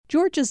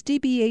Georgia's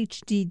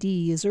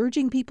DBHDD is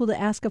urging people to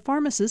ask a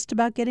pharmacist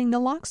about getting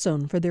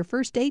naloxone for their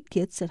first aid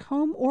kits at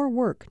home or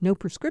work. No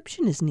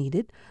prescription is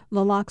needed.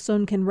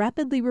 Naloxone can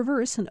rapidly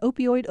reverse an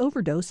opioid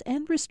overdose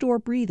and restore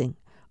breathing.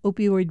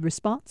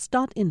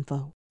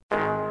 Opioidresponse.info.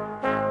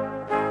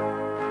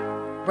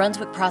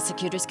 Brunswick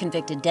prosecutors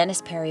convicted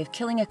Dennis Perry of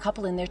killing a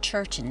couple in their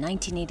church in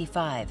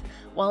 1985,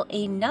 while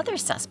another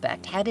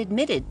suspect had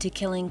admitted to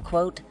killing,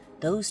 quote,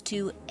 those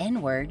two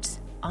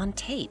N-words on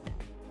tape.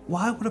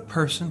 Why would a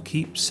person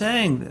keep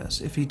saying this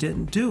if he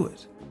didn't do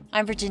it?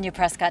 I'm Virginia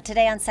Prescott.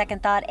 Today on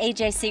Second Thought,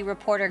 AJC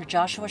reporter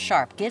Joshua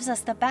Sharp gives us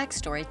the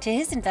backstory to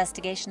his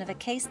investigation of a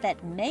case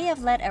that may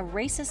have let a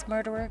racist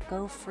murderer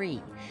go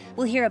free.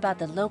 We'll hear about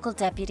the local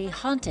deputy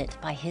haunted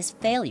by his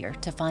failure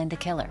to find the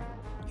killer.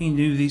 He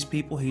knew these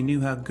people. He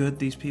knew how good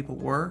these people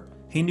were.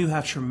 He knew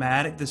how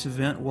traumatic this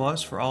event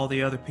was for all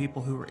the other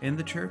people who were in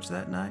the church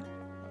that night.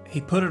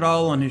 He put it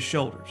all on his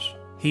shoulders.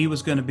 He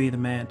was going to be the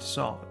man to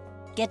solve it.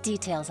 Get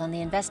details on the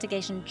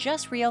investigation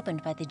just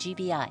reopened by the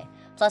GBI,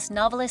 plus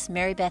novelist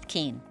Mary Beth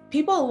Keane.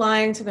 People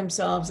lying to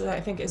themselves, I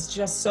think, is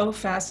just so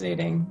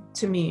fascinating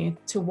to me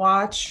to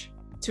watch,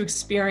 to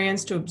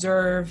experience, to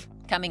observe.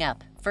 Coming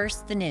up,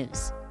 first the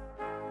news.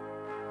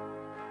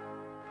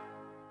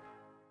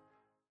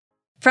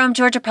 From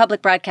Georgia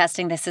Public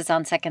Broadcasting, this is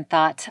On Second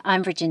Thought.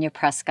 I'm Virginia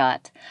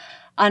Prescott.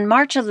 On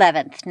March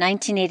 11th,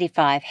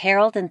 1985,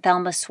 Harold and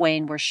Thelma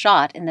Swain were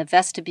shot in the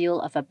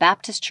vestibule of a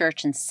Baptist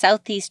church in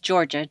southeast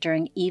Georgia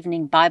during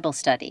evening Bible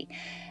study.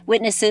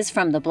 Witnesses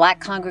from the black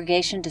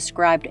congregation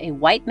described a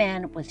white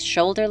man with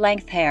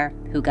shoulder-length hair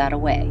who got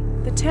away.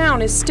 The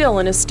town is still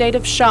in a state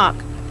of shock.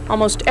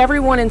 Almost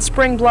everyone in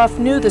Spring Bluff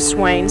knew the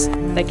Swains.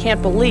 They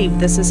can't believe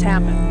this has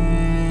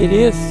happened. It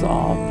is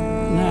solved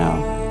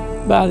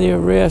now by the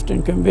arrest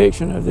and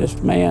conviction of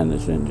this man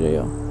that's in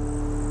jail.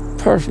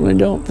 Personally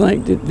don't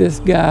think that this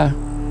guy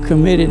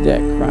committed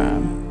that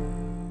crime.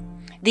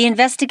 The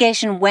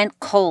investigation went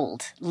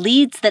cold.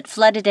 Leads that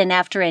flooded in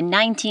after a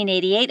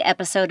 1988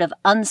 episode of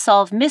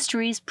Unsolved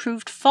Mysteries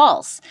proved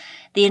false.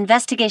 The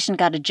investigation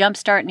got a jump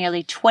start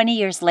nearly 20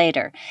 years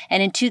later,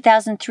 and in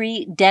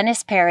 2003,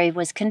 Dennis Perry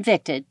was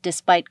convicted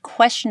despite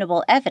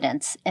questionable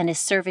evidence and is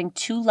serving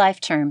 2 life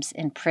terms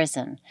in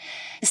prison.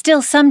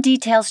 Still, some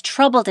details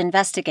troubled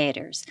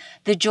investigators.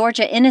 The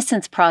Georgia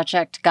Innocence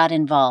Project got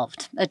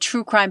involved. A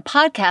true crime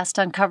podcast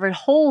uncovered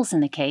holes in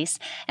the case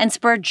and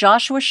spurred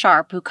Joshua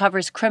Sharp, who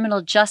covers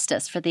criminal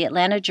justice for the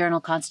Atlanta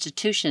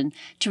Journal-Constitution,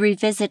 to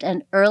revisit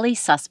an early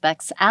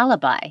suspect's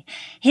alibi.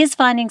 His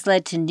findings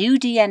led to new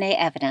DNA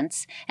evidence,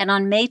 and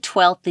on May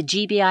 12th, the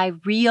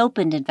GBI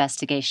reopened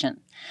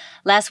investigation.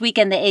 Last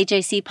weekend, the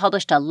AJC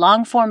published a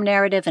long-form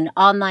narrative and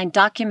online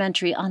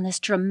documentary on this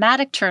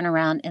dramatic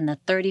turnaround in the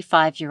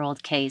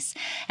 35-year-old case.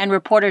 And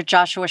reporter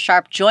Joshua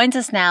Sharp joins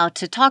us now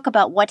to talk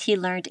about what he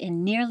learned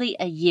in nearly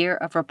a year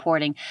of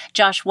reporting.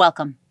 Josh,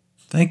 welcome.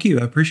 Thank you.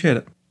 I appreciate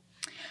it.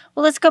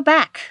 Well, let's go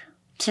back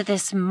to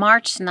this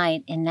March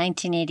night in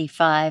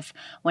 1985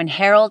 when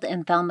Harold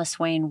and Thelma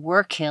Swain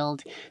were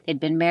killed. They'd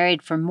been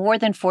married for more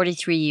than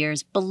 43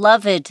 years,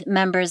 beloved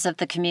members of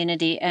the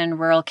community in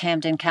rural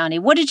Camden County.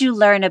 What did you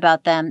learn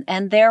about them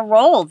and their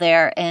role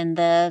there in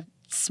the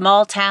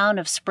small town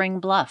of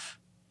Spring Bluff?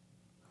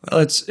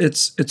 Well,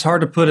 it's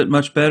hard to put it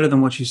much better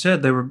than what you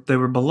said. They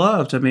were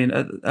beloved. I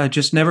mean, I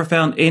just never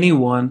found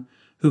anyone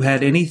who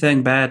had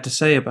anything bad to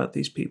say about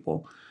these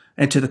people.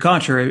 And to the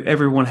contrary,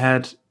 everyone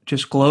had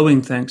just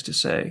glowing things to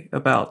say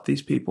about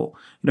these people.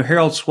 You know,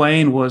 Harold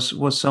Swain was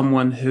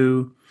someone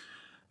who,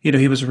 you know,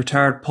 he was a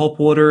retired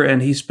pulpwooder,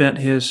 and he spent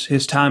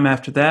his time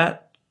after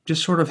that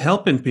just sort of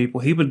helping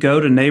people. He would go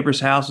to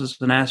neighbors' houses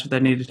and ask if they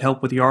needed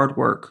help with yard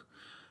work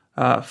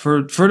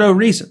for no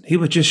reason. He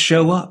would just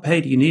show up. Hey,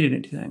 do you need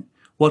anything?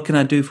 What can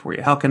I do for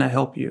you? How can I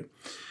help you?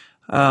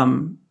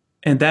 And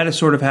that is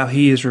sort of how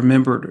he is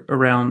remembered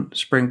around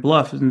Spring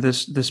Bluff, and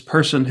this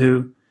person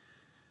who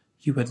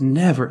you would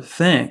never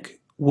think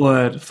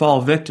would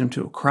fall victim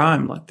to a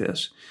crime like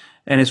this.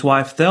 And his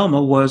wife,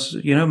 Thelma, was,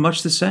 you know,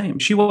 much the same.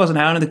 She wasn't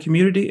out in the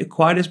community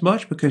quite as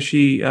much because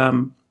she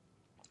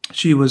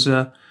was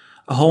a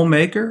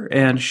homemaker,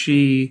 and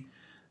she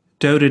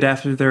doted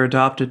after their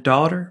adopted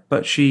daughter,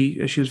 but she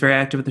was very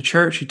active in the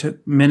church. She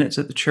took minutes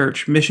at the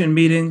church mission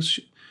meetings.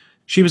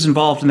 She was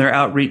involved in their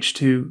outreach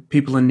to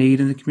people in need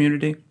in the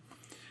community.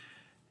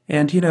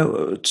 And, you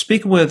know,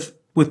 speaking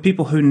with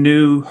people who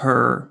knew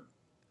her,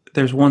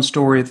 there's one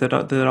story that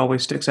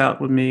always sticks out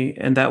with me,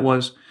 and that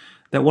was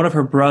that one of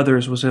her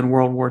brothers was in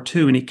World War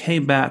II, and he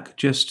came back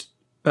just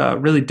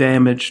really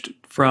damaged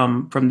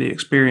from the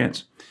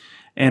experience.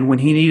 And when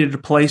he needed a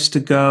place to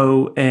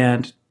go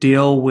and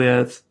deal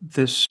with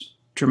this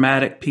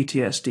traumatic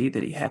PTSD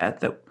that he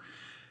had, that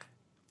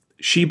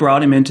she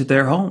brought him into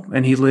their home,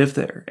 and he lived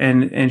there,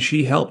 and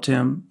she helped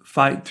him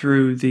fight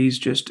through these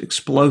just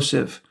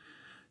explosive,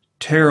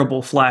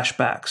 terrible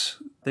flashbacks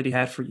that he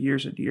had for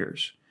years and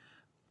years.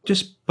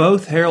 Just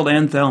both Harold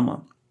and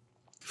Thelma,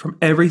 from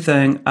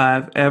everything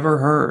I've ever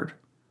heard,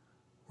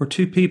 were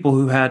 2 people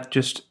who had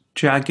just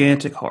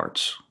gigantic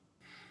hearts.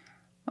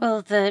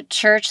 Well, the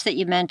church that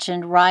you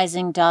mentioned,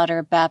 Rising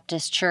Daughter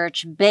Baptist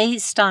Church,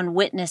 based on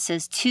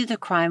witnesses to the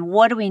crime,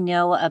 what do we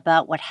know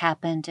about what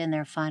happened in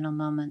their final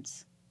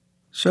moments?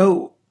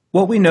 So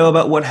what we know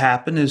about what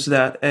happened is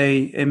that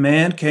a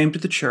man came to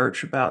the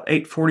church about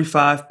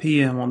 8:45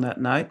 p.m. on that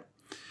night,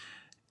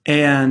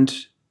 and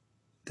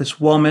this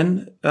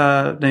woman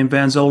named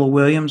Vanzola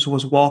Williams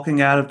was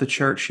walking out of the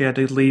church. She had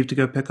to leave to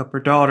go pick up her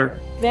daughter.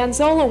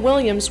 Vanzola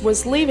Williams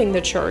was leaving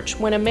the church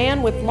when a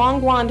man with long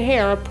blonde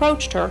hair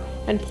approached her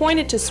and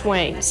pointed to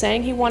Swain,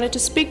 saying he wanted to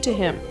speak to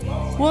him.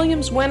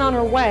 Williams went on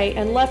her way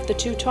and left the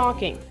two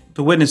talking.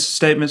 The witness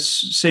statements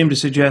seem to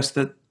suggest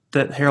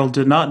that Harold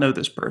did not know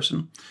this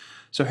person.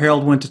 So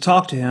Harold went to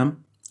talk to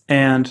him,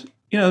 and,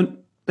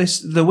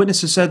 the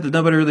witnesses said that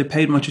nobody really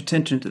paid much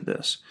attention to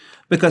this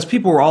because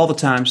people were all the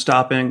time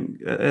stopping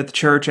at the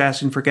church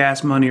asking for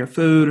gas money or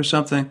food or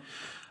something,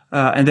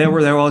 and they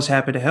were always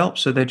happy to help.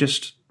 So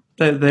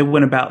they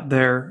went about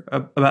their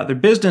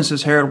business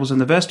as Harold was in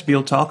the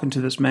vestibule talking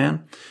to this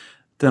man.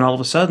 Then all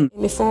of a sudden,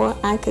 before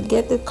I could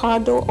get the car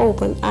door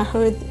open, I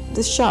heard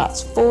the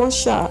shots, 4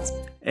 shots.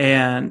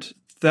 And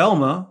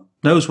Thelma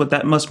knows what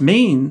that must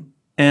mean,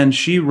 and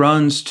she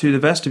runs to the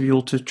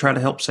vestibule to try to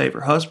help save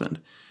her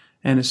husband.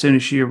 And as soon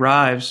as she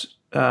arrives,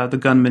 the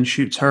gunman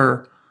shoots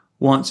her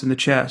once in the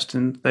chest,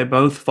 and they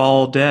both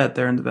fall dead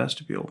there in the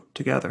vestibule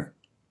together.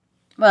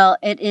 Well,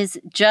 it is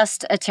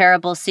just a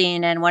terrible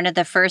scene, and one of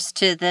the first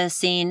to the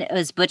scene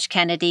was Butch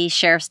Kennedy,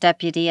 sheriff's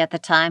deputy at the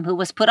time, who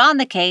was put on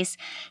the case.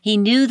 He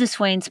knew the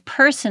Swains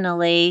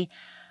personally.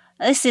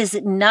 This is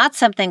not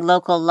something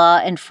local law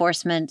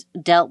enforcement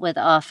dealt with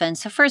often.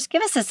 So first,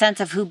 give us a sense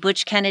of who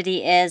Butch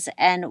Kennedy is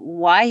and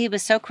why he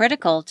was so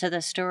critical to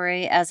the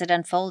story as it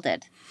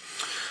unfolded.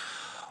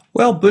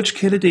 Well, Butch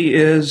Kennedy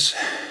is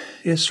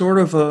sort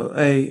of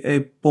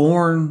a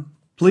born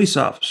police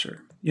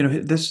officer.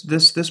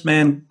 This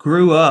man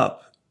grew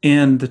up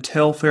in the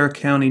Telfair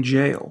County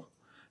Jail.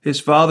 His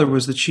father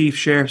was the chief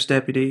sheriff's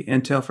deputy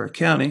in Telfair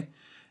County,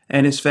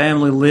 and his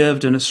family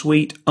lived in a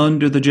suite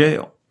under the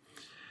jail.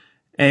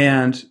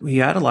 And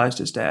he idolized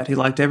his dad. He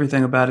liked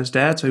everything about his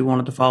dad, so he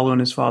wanted to follow in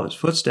his father's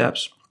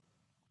footsteps.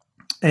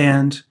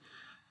 And,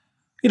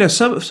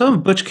 some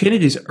of Butch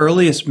Kennedy's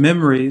earliest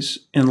memories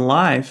in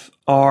life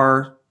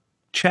are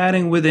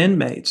chatting with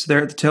inmates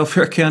there at the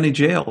Telfair County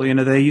Jail.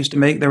 They used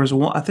to there was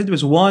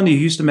one who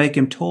used to make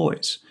him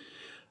toys.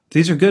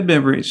 These are good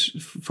memories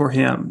for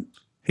him.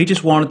 He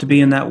just wanted to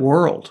be in that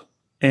world,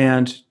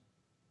 and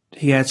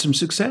he had some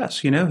success.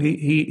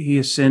 He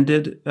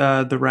ascended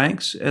the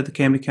ranks at the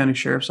Camden County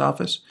Sheriff's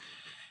Office.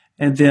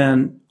 And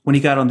then when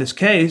he got on this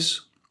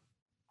case,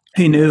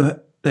 he knew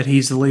that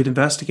he's the lead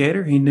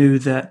investigator. He knew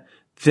that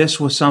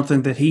this was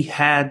something that he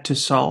had to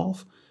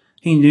solve.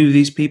 He knew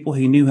these people.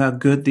 He knew how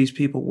good these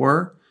people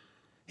were.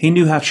 He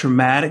knew how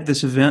traumatic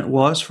this event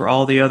was for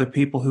all the other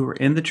people who were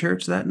in the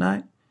church that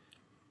night.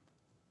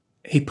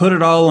 He put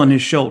it all on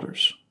his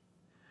shoulders.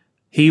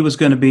 He was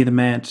going to be the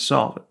man to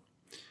solve it.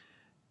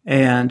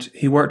 And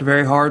he worked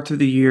very hard through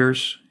the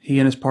years. He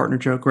and his partner,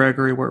 Joe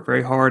Gregory, worked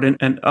very hard,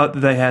 and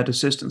they had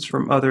assistance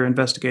from other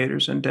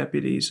investigators and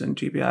deputies and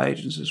GBI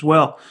agents as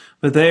well.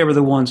 But they were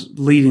the ones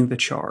leading the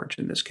charge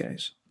in this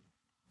case.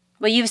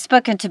 Well, you've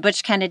spoken to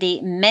Butch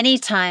Kennedy many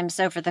times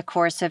over the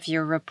course of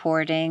your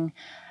reporting.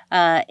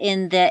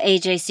 In the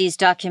AJC's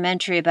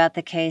documentary about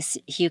the case,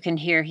 you can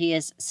hear he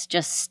is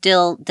just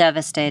still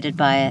devastated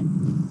by it.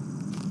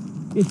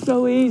 It's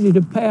so easy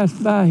to pass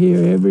by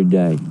here every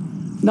day.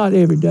 Not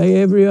every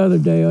day, every other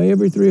day, or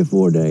every 3 or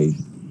 4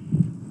 days.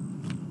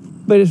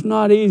 But it's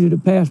not easy to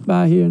pass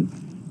by here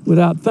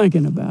without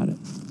thinking about it,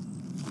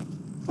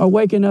 or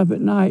waking up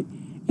at night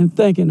and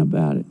thinking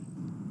about it.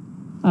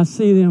 I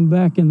see them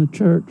back in the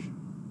church,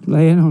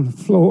 laying on the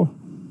floor.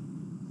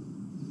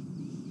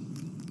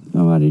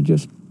 Somebody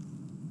just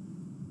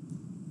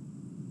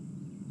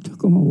took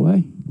them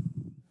away.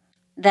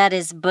 That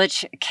is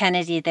Butch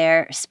Kennedy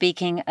there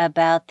speaking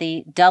about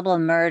the double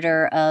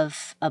murder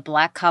of a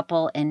black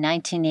couple in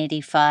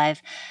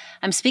 1985.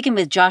 I'm speaking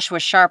with Joshua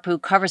Sharp, who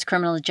covers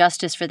criminal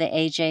justice for the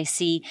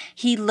AJC.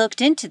 He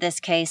looked into this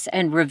case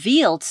and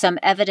revealed some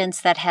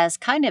evidence that has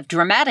kind of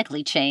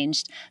dramatically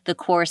changed the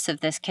course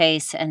of this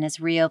case and has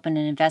reopened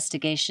an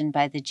investigation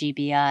by the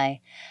GBI.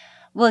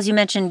 Well, as you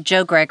mentioned,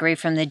 Joe Gregory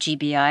from the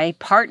GBI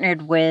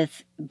partnered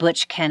with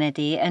Butch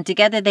Kennedy, and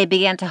together they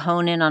began to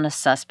hone in on a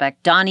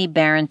suspect, Donnie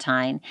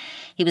Barentine.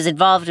 He was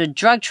involved with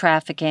drug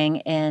trafficking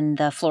in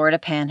the Florida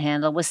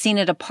Panhandle, was seen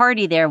at a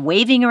party there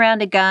waving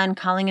around a gun,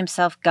 calling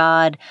himself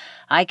God.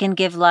 I can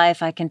give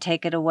life, I can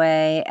take it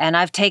away, and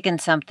I've taken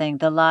something,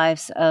 the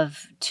lives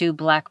of 2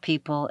 black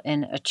people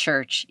in a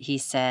church, he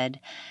said.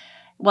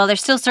 Well, they're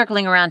still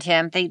circling around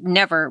him. They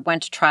never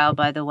went to trial,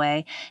 by the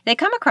way. They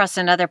come across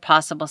another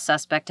possible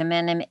suspect, a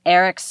man named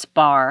Eric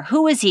Spar.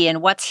 Who is he,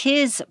 and what's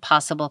his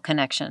possible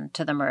connection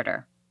to the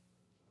murder?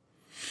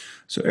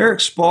 So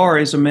Eric Spar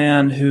is a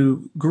man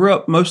who grew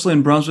up mostly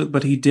in Brunswick,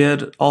 but he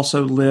did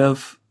also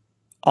live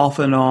off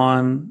and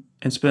on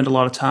and spend a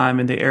lot of time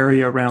in the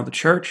area around the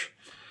church.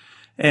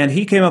 And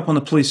he came up on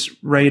the police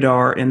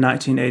radar in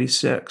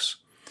 1986.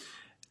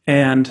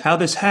 And how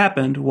this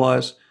happened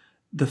was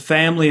the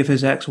family of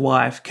his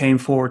ex-wife came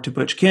forward to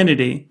Butch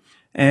Kennedy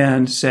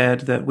and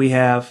said that we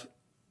have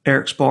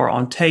Eric Spar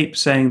on tape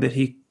saying that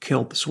he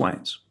killed the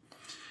Swains.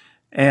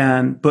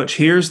 And Butch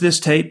hears this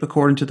tape,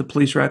 according to the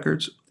police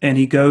records, and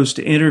he goes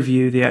to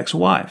interview the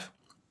ex-wife.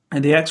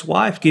 And the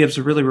ex-wife gives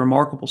a really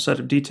remarkable set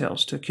of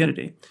details to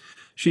Kennedy.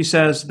 She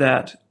says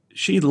that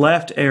she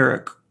left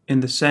Eric in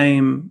the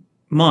same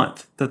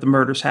month that the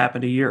murders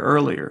happened a year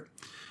earlier.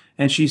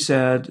 And she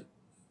said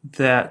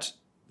that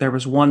there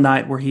was one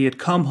night where he had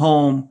come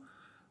home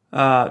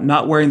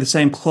not wearing the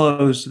same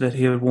clothes that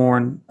he had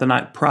worn the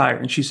night prior.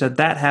 And she said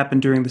that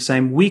happened during the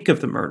same week of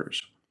the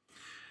murders.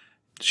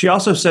 She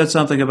also said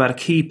something about a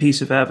key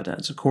piece of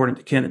evidence, according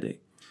to Kennedy.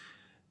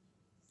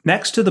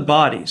 Next to the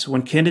bodies,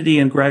 when Kennedy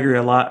and Gregory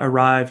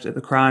arrived at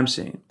the crime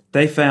scene,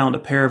 they found a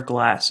pair of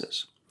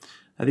glasses.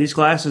 Now, these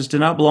glasses did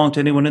not belong to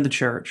anyone in the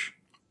church,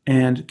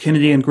 and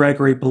Kennedy and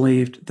Gregory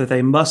believed that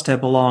they must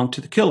have belonged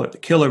to the killer. The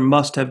killer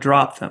must have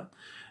dropped them.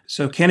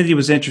 So Kennedy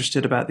was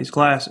interested about these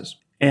glasses.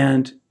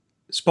 And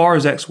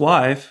Spar's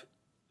ex-wife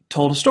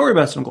told a story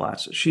about some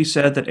glasses. She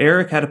said that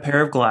Eric had a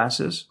pair of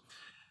glasses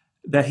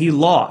that he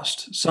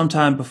lost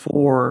sometime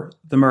before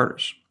the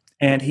murders.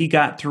 And he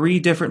got 3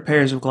 different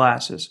pairs of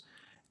glasses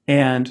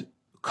and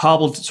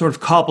sort of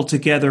cobbled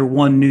together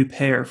one new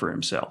pair for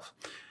himself.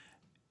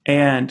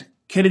 And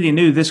Kennedy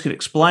knew this could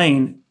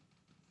explain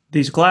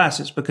these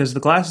glasses because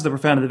the glasses that were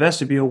found in the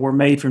vestibule were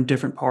made from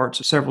different parts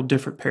of several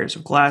different pairs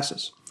of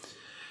glasses.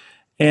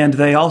 And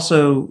they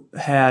also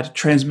had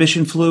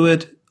transmission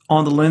fluid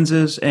on the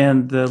lenses,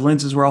 and the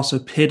lenses were also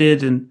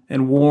pitted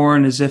and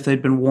worn as if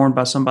they'd been worn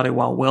by somebody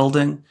while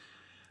welding.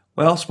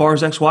 Well,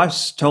 Spar's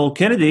ex-wife told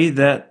Kennedy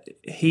that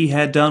he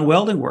had done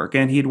welding work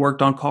and he'd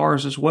worked on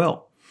cars as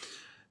well.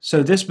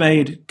 So this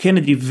made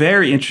Kennedy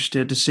very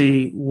interested to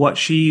see what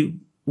she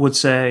would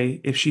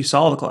say if she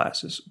saw the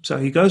glasses. So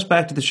he goes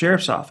back to the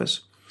sheriff's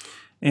office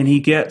and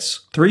he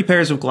gets 3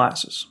 pairs of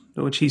glasses,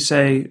 which he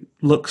say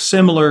look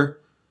similar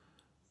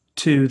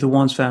to the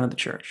ones found in the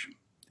church.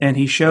 And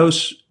he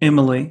shows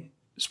Emily,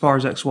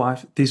 Spar's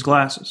ex-wife, these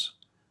glasses.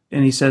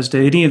 And he says,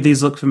 "Do any of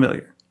these look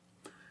familiar?"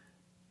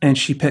 And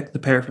she picked the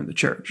pair from the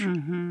church.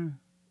 Mm-hmm.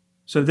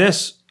 So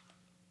this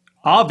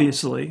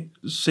obviously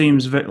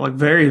seems like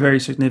very, very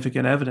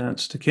significant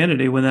evidence to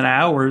Kennedy. Within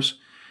hours,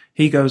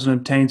 he goes and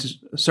obtains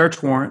a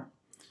search warrant.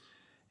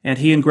 And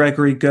he and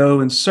Gregory go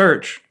and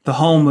search the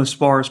home of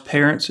Spar's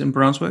parents in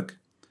Brunswick.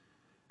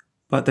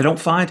 But they don't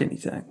find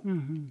anything.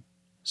 Mm-hmm.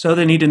 So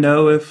they need to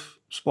know if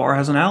Spar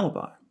has an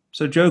alibi.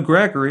 So Joe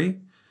Gregory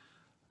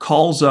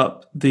calls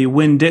up the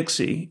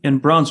Winn-Dixie in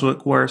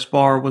Brunswick, where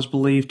Spar was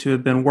believed to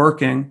have been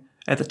working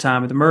at the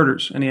time of the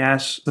murders. And he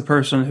asks the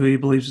person who he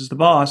believes is the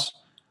boss,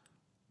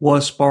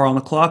 was Spar on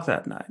the clock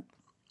that night?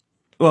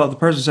 Well, the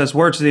person says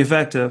words to the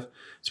effect of,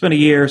 "It's been a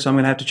year, so I'm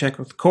going to have to check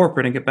with the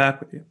corporate and get back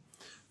with you."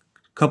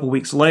 A couple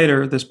weeks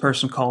later, this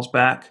person calls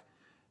back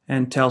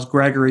and tells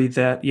Gregory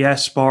that,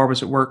 yes, Spar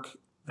was at work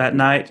that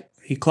night.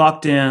 He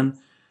clocked in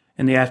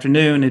the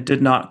afternoon and did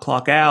not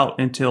clock out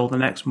until the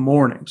next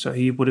morning. So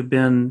he would have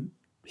been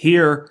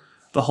here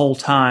the whole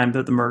time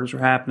that the murders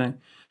were happening.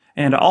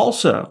 And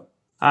also,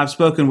 I've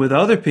spoken with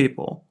other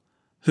people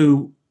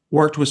who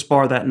worked with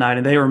Spar that night,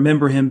 and they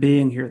remember him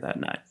being here that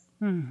night.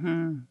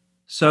 Mm-hmm.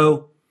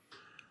 So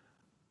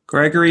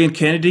Gregory and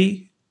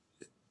Kennedy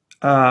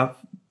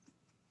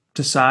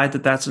decide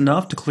that that's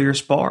enough to clear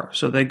Spar.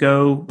 So they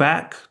go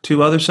back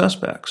to other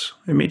suspects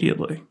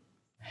immediately.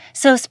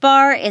 So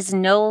Spar is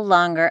no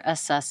longer a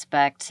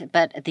suspect,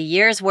 but the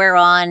years wear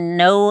on,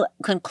 no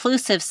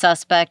conclusive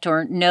suspect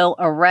or no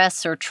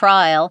arrests or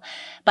trial.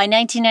 By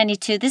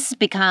 1992, this has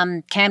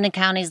become Camden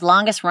County's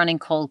longest-running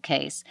cold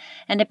case.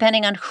 And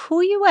depending on who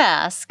you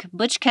ask,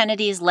 Butch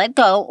Kennedy is let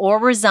go or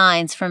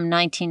resigns from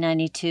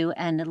 1992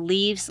 and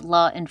leaves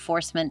law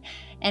enforcement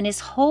and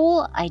his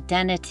whole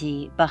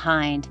identity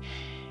behind.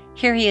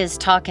 Here he is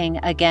talking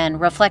again,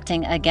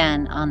 reflecting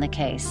again on the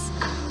case.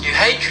 You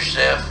hate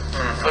yourself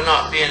for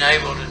not being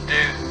able to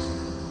do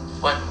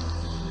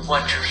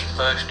what you're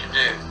supposed to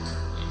do.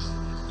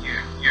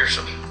 You're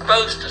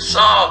supposed to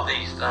solve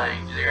these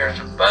things. You're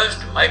supposed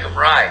to make them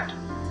right.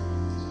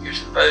 You're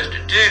supposed to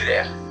do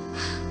that.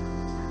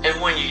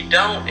 And when you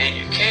don't and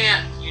you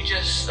can't, you're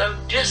just so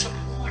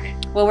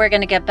disappointed. Well, we're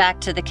going to get back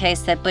to the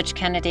case that Butch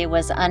Kennedy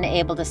was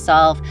unable to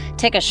solve.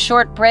 Take a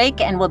short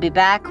break, and we'll be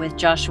back with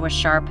Joshua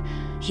Sharp.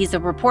 He's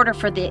a reporter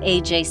for the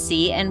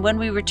AJC, and when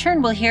we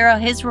return, we'll hear how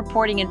his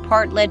reporting in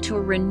part led to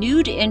a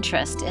renewed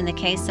interest in the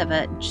case of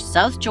a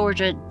South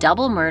Georgia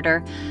double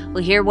murder.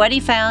 We'll hear what he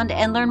found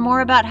and learn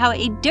more about how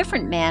a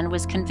different man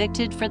was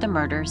convicted for the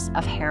murders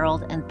of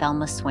Harold and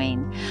Thelma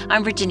Swain.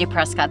 I'm Virginia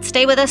Prescott.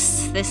 Stay with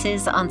us. This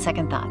is On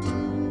Second Thought.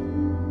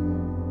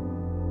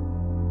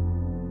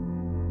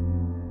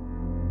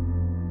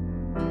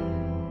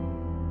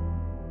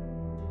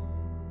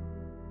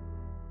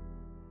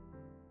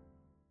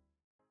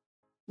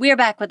 We are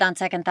back with On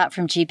Second Thought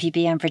from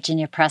GPB. I'm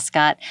Virginia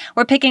Prescott.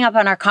 We're picking up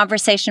on our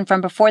conversation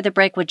from before the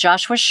break with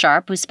Joshua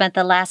Sharp, who spent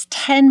the last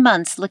 10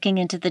 months looking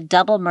into the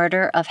double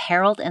murder of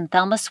Harold and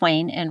Thelma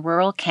Swain in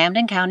rural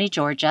Camden County,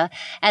 Georgia,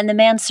 and the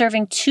man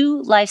serving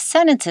 2 life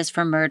sentences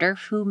for murder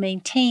who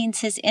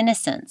maintains his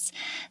innocence.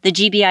 The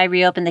GBI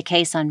reopened the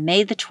case on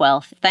May the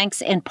 12th,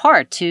 thanks in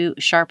part to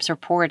Sharp's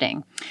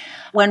reporting.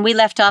 When we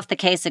left off, the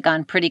case had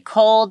gone pretty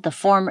cold.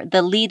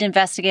 The lead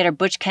investigator,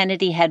 Butch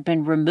Kennedy, had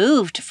been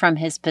removed from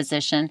his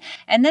position.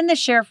 And then the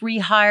sheriff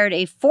rehired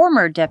a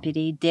former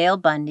deputy, Dale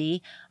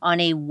Bundy, on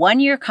a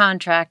 1-year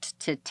contract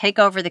to take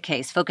over the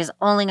case, focus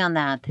only on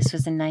that. This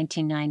was in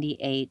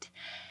 1998.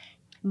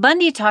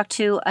 Bundy talked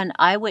to an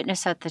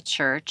eyewitness at the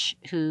church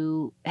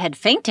who had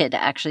fainted,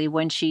 actually,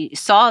 when she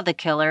saw the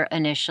killer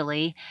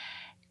initially.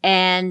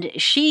 And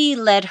she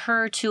led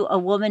her to a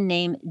woman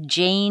named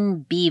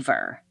Jane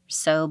Beaver.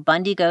 So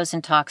Bundy goes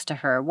and talks to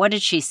her. What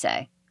did she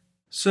say?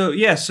 So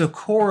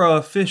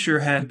Cora Fisher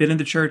had been in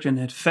the church and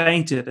had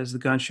fainted as the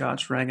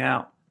gunshots rang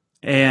out.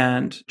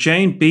 And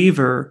Jane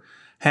Beaver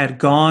had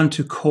gone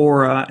to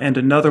Cora and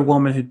another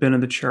woman who'd been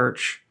in the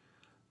church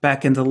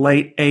back in the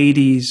late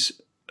 80s,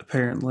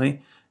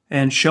 apparently,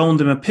 and shown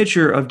them a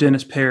picture of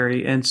Dennis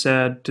Perry and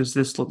said, "Does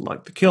this look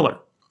like the killer?"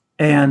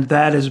 And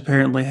that is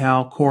apparently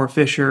how Cora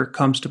Fisher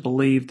comes to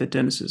believe that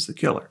Dennis is the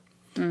killer.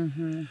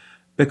 Mm-hmm.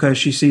 Because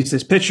she sees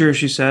this picture,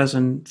 she says,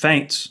 and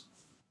faints.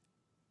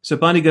 So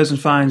Bundy goes and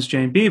finds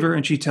Jane Beaver,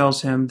 and she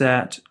tells him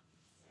that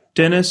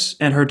Dennis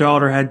and her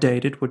daughter had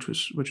dated, which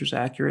was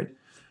accurate,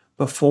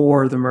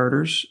 before the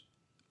murders.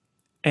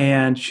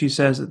 And she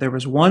says that there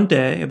was one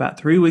day, about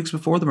 3 weeks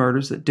before the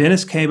murders, that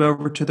Dennis came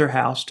over to their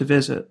house to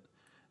visit.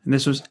 And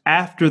this was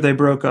after they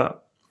broke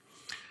up.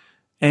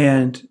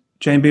 And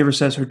Jane Beaver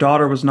says her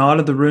daughter was not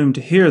in the room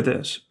to hear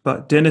this,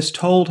 but Dennis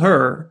told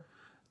her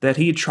that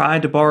he had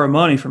tried to borrow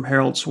money from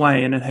Harold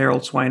Swain, and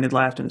Harold Swain had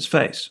laughed in his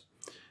face.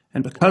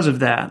 And because of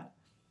that,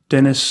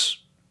 Dennis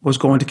was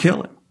going to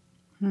kill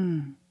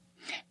him.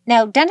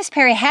 Now, Dennis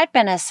Perry had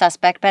been a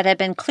suspect, but had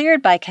been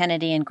cleared by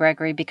Kennedy and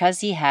Gregory because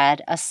he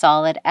had a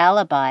solid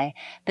alibi.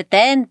 But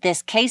then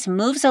this case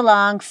moves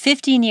along.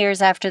 15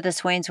 years after the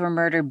Swains were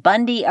murdered,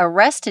 Bundy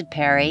arrested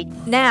Perry.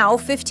 Now,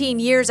 15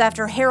 years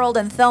after Harold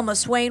and Thelma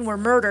Swain were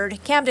murdered,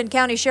 Camden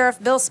County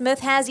Sheriff Bill Smith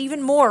has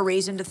even more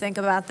reason to think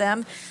about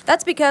them.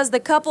 That's because the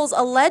couple's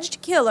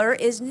alleged killer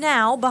is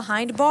now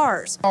behind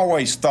bars. I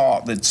always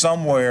thought that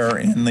somewhere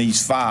in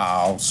these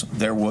files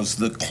there was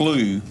the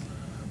clue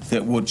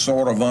that would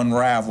sort of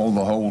unravel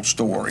the whole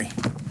story.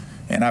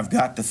 And I've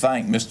got to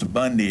thank Mr.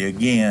 Bundy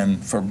again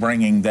for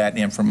bringing that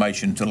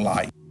information to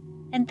light.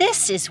 And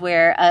this is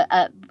where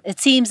it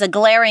seems a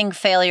glaring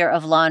failure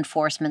of law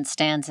enforcement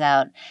stands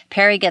out.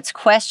 Perry gets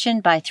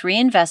questioned by 3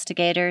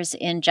 investigators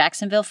in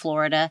Jacksonville,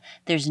 Florida.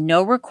 There's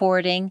no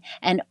recording,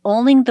 and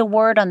only the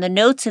word on the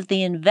notes of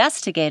the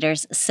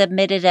investigators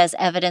submitted as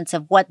evidence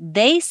of what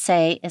they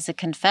say is a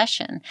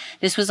confession.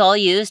 This was all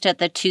used at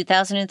the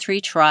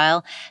 2003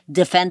 trial.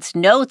 Defense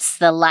notes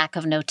the lack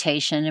of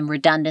notation and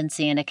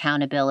redundancy and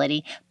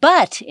accountability,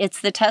 but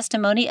it's the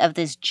testimony of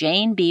this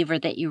Jane Beaver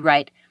that you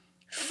write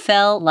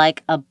fell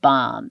like a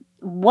bomb.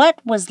 What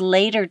was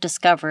later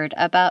discovered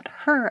about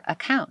her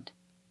account?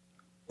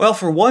 Well,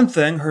 for one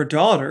thing, her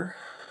daughter,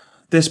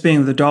 this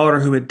being the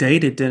daughter who had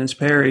dated Dennis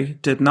Perry,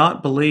 did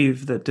not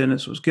believe that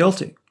Dennis was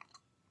guilty.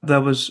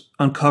 That was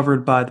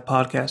uncovered by the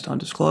podcast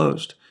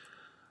Undisclosed.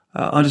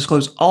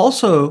 Undisclosed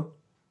also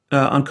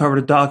uncovered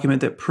a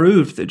document that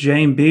proved that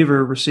Jane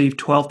Beaver received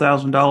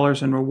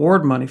 $12,000 in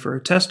reward money for her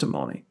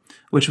testimony,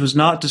 which was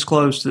not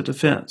disclosed to the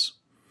defense.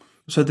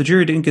 So the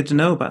jury didn't get to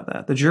know about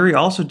that. The jury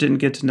also didn't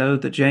get to know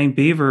that Jane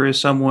Beaver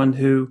is someone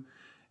who,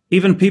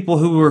 even people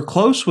who were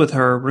close with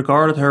her,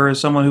 regarded her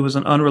as someone who was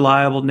an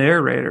unreliable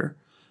narrator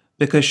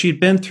because she'd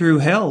been through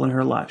hell in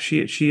her life.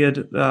 She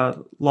had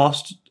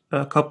lost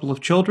a couple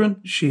of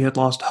children. She had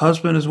lost a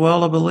husband as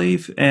well, I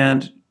believe.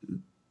 And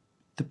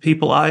the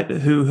people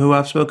who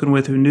I've spoken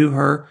with who knew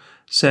her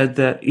said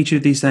that each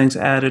of these things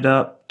added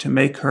up to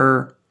make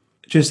her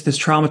just this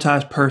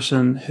traumatized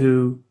person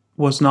who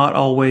was not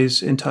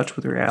always in touch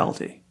with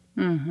reality.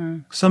 Mm-hmm.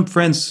 Some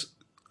friends,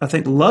 I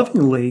think,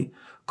 lovingly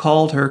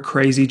called her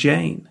Crazy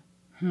Jane.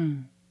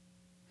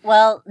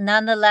 Well,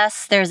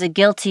 nonetheless, there's a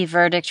guilty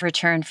verdict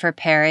returned for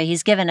Perry.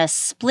 He's given a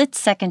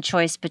split-second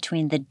choice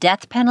between the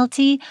death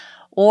penalty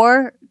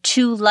or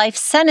 2 life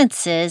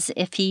sentences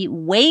if he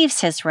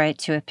waives his right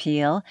to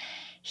appeal.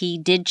 He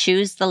did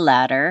choose the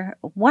latter.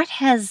 What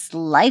has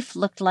life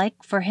looked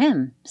like for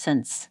him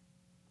since?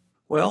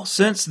 Well,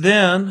 since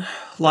then,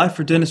 life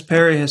for Dennis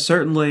Perry has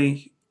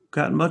certainly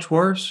gotten much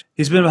worse.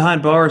 He's been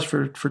behind bars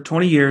for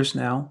 20 years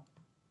now,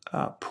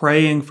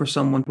 praying for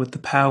someone with the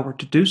power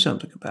to do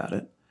something about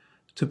it,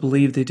 to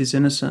believe that he's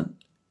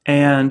innocent.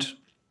 And,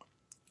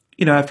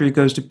 after he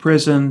goes to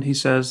prison, he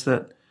says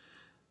that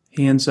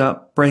he ends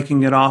up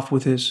breaking it off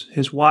with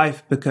his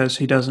wife because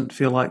he doesn't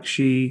feel like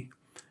she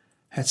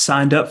had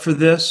signed up for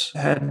this,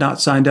 had not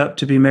signed up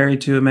to be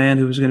married to a man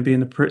who was going to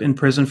be in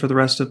prison for the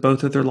rest of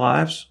both of their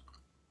lives.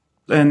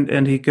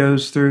 and he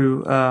goes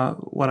through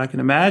what I can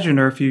imagine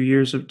are a few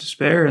years of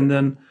despair. And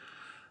then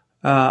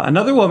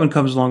another woman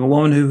comes along, a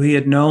woman who he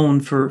had known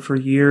for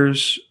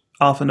years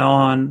off and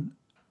on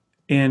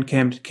in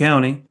Camden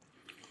County.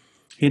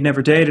 He had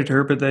never dated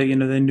her, but they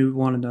knew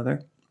one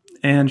another.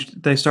 And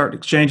they start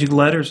exchanging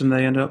letters, and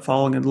they end up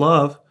falling in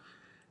love.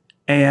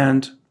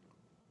 And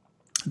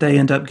they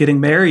end up getting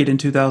married in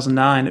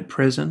 2009 at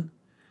prison.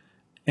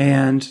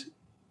 And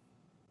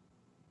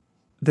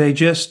they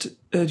just,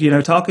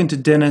 talking to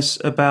Dennis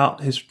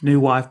about his new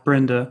wife,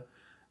 Brenda,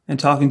 and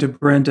talking to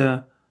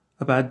Brenda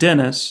about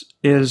Dennis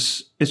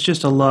it's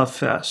just a love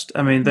fest.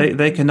 I mean,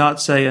 they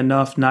cannot say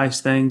enough nice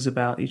things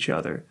about each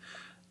other.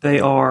 They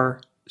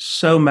are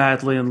so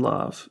madly in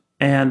love,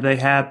 and they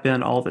have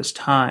been all this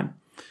time.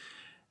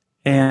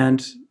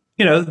 And,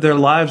 their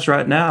lives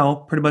right now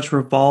pretty much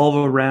revolve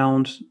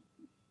around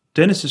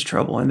Dennis's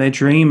trouble, and they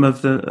dream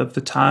of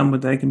the time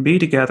when they can be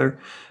together.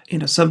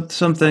 Some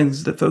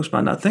things that folks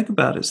might not think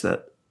about is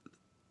that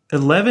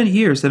 11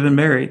 years they've been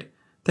married.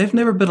 They've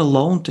never been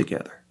alone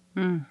together.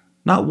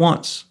 Not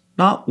once.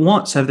 Not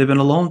once have they been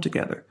alone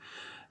together.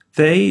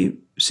 They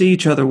see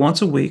each other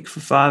once a week for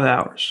 5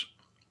 hours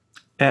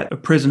at a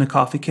prison in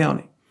Coffee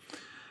County.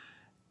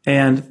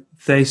 And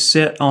they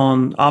sit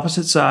on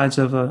opposite sides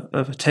of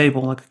a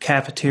table, like a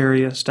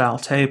cafeteria-style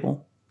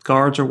table.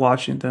 Guards are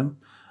watching them.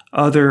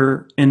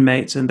 Other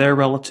inmates and their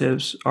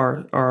relatives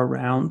are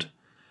around.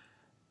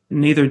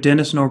 Neither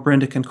Dennis nor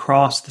Brenda can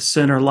cross the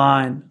center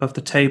line of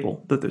the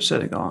table that they're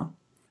sitting on.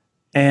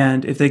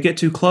 And if they get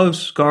too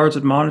close, guards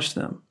admonish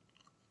them.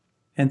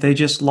 And they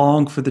just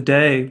long for the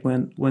day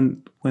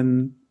when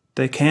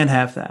they can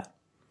have that.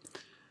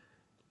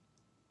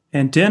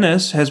 And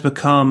Dennis has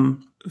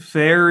become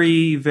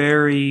very,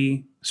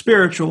 very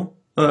spiritual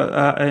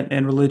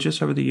and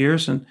religious over the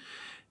years. And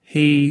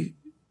he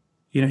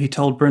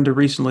told Brenda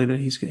recently that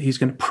he's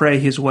going to pray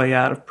his way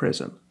out of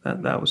prison.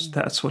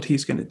 That's what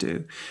he's going to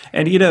do.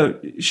 And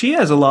she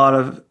has a lot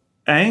of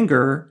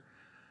anger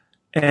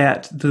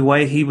at the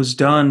way he was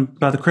done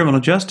by the criminal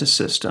justice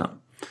system,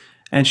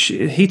 and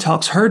he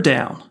talks her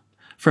down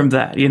from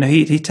that.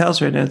 He tells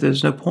her that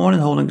there's no point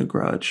in holding a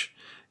grudge.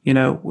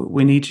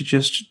 We need to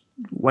just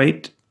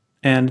wait,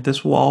 and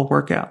this will all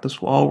work out.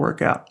 This will all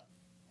work out.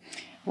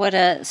 What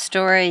a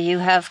story you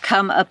have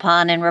come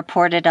upon and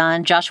reported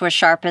on. Joshua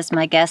Sharp is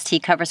my guest. He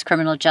covers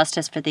criminal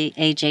justice for the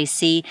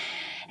AJC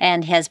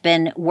and has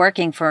been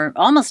working for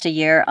almost a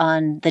year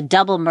on the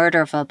double murder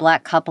of a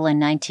Black couple in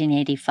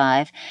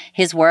 1985.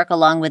 His work,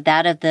 along with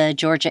that of the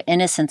Georgia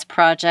Innocence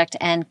Project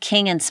and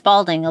King and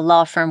Spalding, a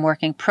law firm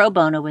working pro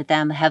bono with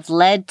them, have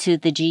led to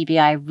the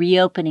GBI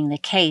reopening the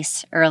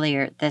case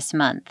earlier this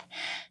month.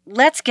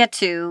 Let's get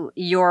to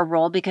your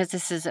role, because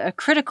this is a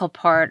critical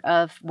part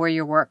of where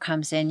your work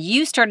comes in.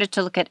 You started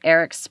to look at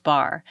Eric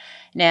Spar.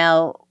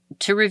 Now,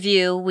 to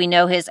review, we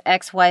know his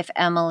ex-wife,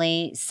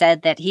 Emily,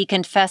 said that he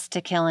confessed to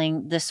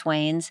killing the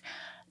Swains.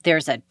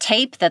 There's a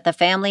tape that the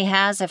family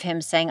has of him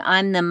saying,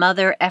 "I'm the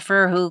mother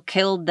effer who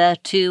killed the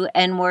 2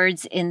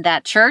 N-words in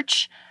that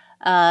church."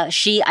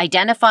 She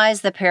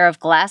identifies the pair of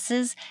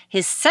glasses.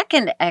 His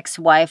second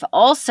ex-wife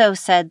also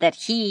said that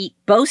he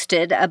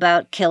boasted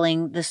about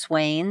killing the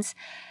Swains.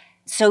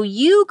 So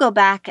you go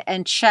back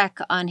and check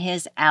on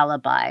his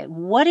alibi.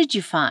 What did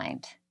you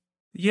find?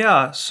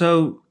 Yeah,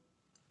 so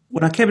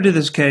when I came into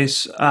this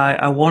case,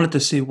 I wanted to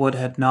see what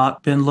had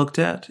not been looked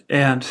at.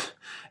 And,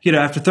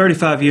 after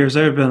 35 years,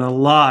 there had been a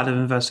lot of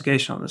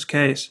investigation on this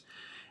case.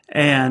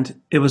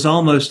 And it was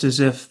almost as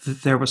if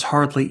there was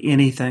hardly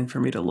anything for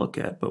me to look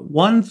at. But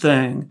one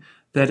thing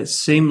that it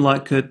seemed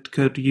like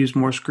could use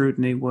more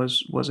scrutiny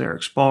was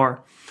Eric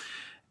Spar.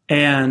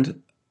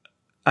 And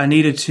I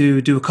needed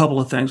to do a couple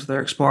of things with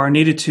Eric Spar. I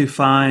needed to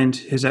find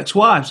his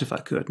ex-wives if I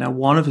could. Now,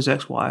 one of his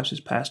ex-wives has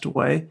passed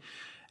away,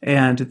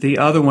 and the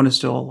other one is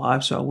still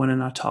alive. So I went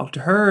and I talked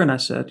to her, and I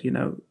said,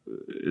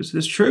 is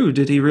this true?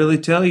 Did he really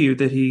tell you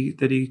that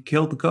he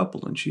killed the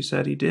couple? And she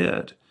said he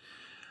did.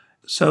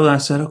 So I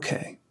said,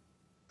 okay,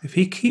 if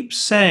he keeps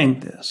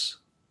saying this,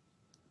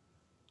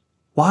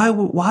 why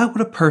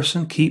would a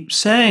person keep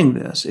saying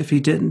this if he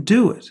didn't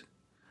do it?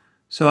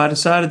 So I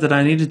decided that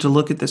I needed to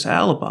look at this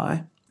alibi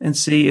and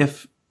see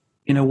if,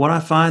 what I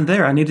find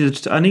there. I needed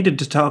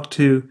to talk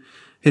to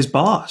his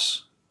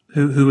boss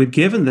who had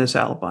given this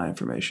alibi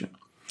information.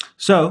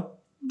 So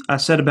I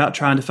set about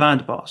trying to find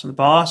the boss. And the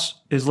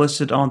boss is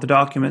listed on the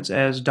documents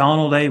as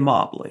Donald A.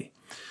 Mobley.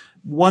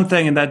 One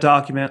thing in that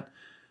document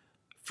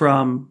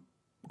from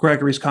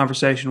Gregory's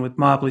conversation with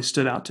Mobley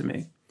stood out to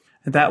me.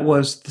 And that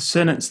was the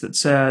sentence that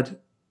said,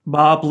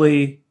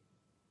 Mobley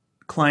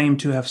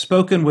claimed to have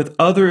spoken with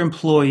other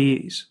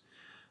employees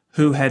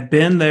who had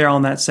been there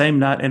on that same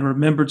night and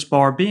remembered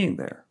Spar being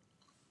there.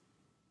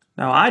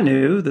 Now, I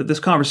knew that this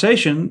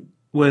conversation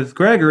with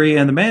Gregory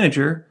and the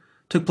manager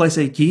took place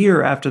a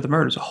year after the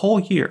murders, a whole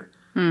year.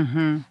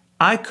 Mm-hmm.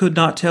 I could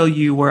not tell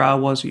you where I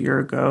was a year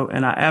ago,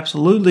 and I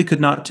absolutely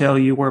could not tell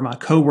you where my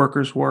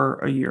coworkers were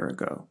a year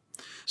ago.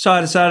 So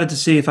I decided to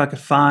see if I could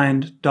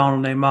find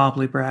Donald A.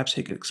 Mobley. Perhaps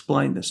he could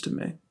explain this to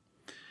me.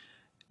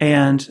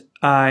 And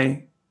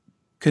I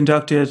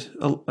conducted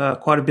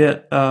quite a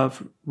bit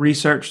of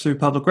research through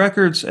public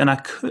records, and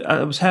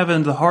I was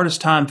having the hardest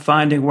time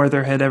finding where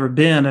there had ever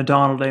been a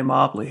Donald A.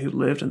 Mobley who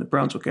lived in the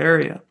Brunswick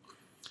area.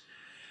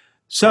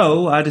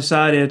 So I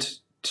decided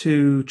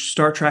to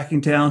start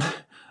tracking down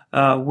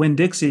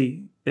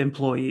Winn-Dixie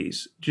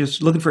employees,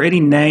 just looking for any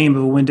name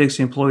of a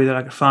Winn-Dixie employee that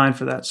I could find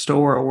for that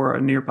store or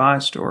a nearby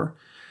store.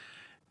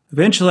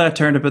 Eventually, I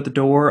turned up at the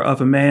door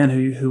of a man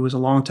who was a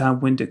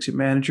longtime Winn-Dixie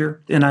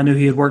manager, and I knew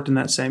he had worked in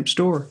that same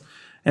store.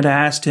 And I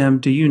asked him,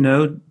 "Do you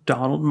know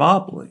Donald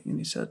Mobley?" And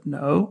he said,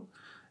 "No."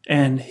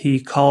 And he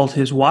called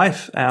his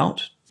wife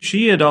out.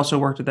 She had also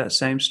worked at that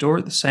same store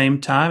at the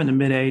same time in the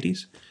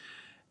mid-'80s.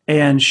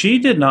 And she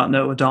did not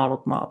know a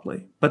Donald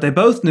Mobley, but they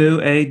both knew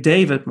a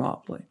David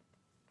Mobley.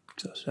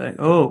 So saying,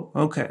 oh,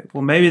 okay,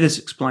 well, maybe this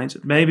explains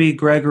it. Maybe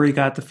Gregory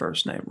got the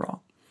first name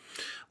wrong.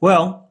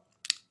 Well,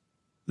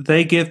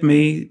 they give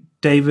me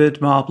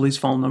David Mobley's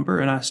phone number,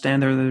 and I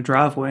stand there in the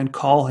driveway and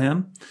call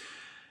him.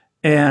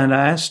 And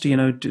I asked,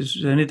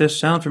 does any of this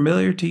sound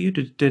familiar to you?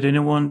 Did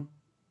anyone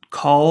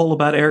call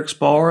about Eric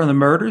Spar and the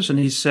murders? And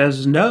he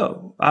says,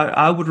 no.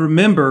 I would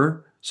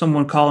remember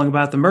someone calling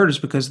about the murders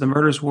because the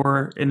murders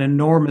were an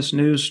enormous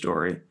news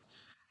story.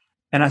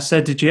 And I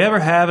said, did you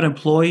ever have an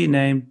employee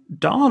named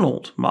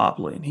Donald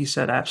Mobley? And he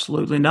said,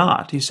 absolutely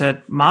not. He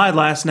said, my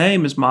last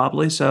name is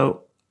Mobley,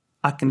 so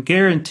I can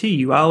guarantee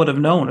you I would have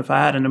known if I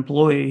had an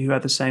employee who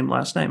had the same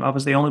last name. I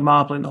was the only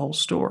Mobley in the whole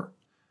store.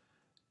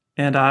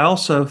 And I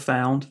also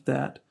found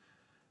that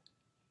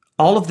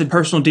all of the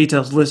personal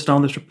details listed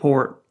on this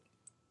report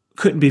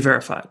couldn't be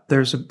verified.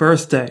 There's a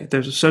birthday,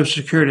 there's a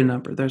social security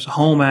number, there's a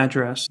home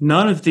address.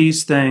 None of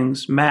these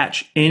things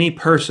match any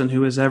person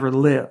who has ever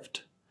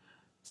lived.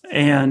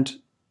 And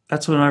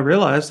that's when I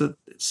realized that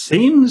it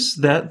seems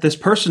that this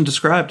person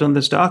described on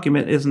this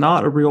document is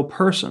not a real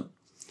person.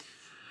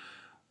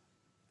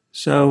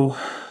 So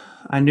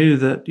I knew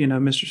that,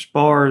 Mr.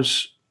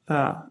 Spar's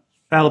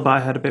alibi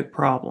had a big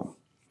problem.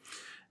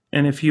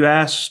 And if you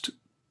asked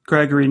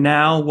Gregory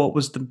now what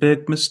was the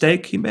big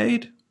mistake he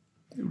made,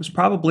 it was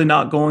probably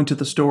not going to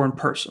the store in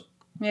person.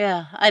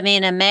 Yeah. I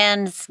mean, a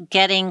man's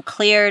getting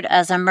cleared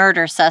as a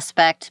murder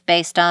suspect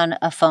based on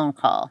a phone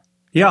call.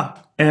 Yeah.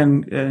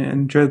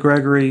 And Joe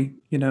Gregory,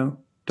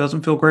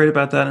 doesn't feel great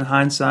about that in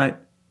hindsight.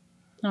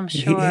 I'm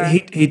sure.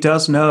 He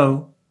does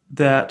know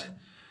that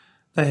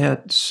they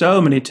had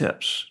so many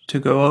tips to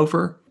go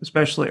over,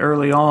 especially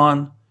early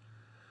on.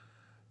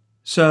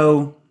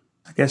 So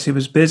I guess he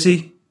was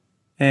busy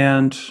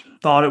and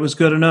thought it was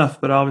good enough,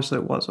 but obviously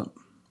it wasn't.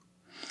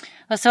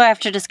 Well, so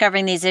after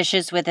discovering these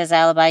issues with his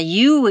alibi,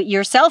 you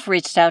yourself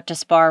reached out to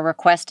Spar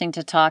requesting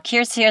to talk.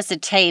 Here's a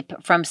tape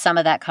from some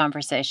of that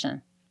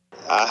conversation.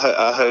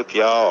 I hope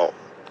y'all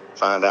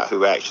find out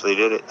who actually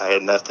did it. I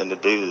had nothing to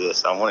do with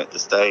this. I want it to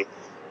stay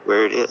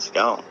where it is,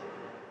 gone.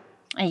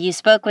 You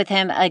spoke with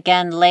him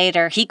again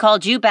later. He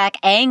called you back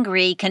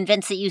angry,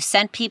 convinced that you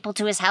sent people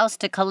to his house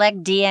to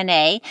collect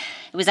DNA.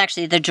 It was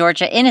actually the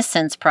Georgia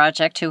Innocence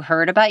Project who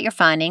heard about your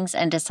findings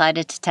and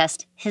decided to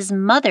test his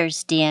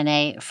mother's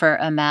DNA for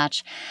a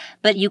match.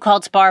 But you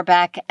called Spar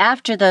back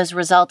after those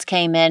results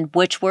came in,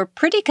 which were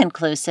pretty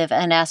conclusive,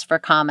 and asked for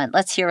comment.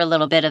 Let's hear a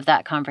little bit of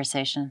that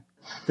conversation.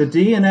 The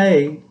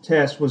DNA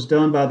test was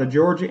done by the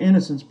Georgia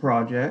Innocence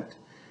Project,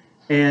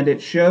 and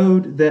it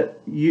showed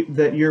that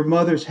your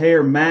mother's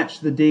hair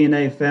matched the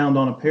DNA found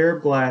on a pair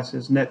of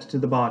glasses next to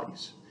the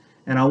bodies.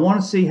 And I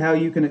want to see how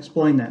you can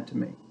explain that to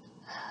me.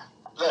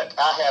 Look,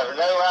 I have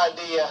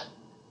no idea.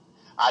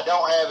 I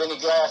don't have any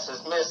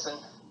glasses missing.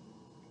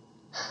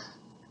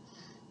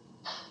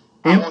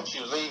 I want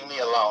you to leave me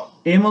alone.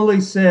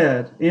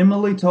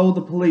 Emily told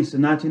the police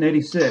in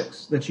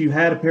 1986 that you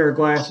had a pair of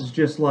glasses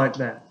just like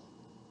that.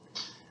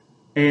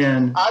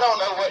 And I don't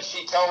know what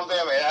she told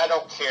them, and I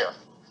don't care.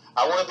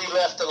 I want to be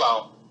left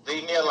alone.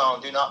 Leave me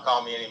alone. Do not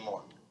call me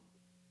anymore.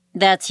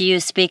 That's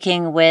you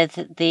speaking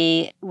with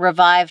the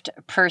revived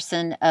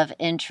person of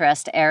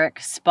interest, Eric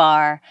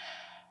Spar.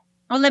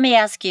 Well, let me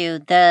ask you,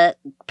 the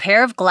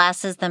pair of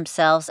glasses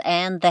themselves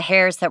and the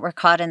hairs that were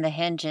caught in the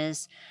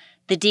hinges,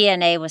 the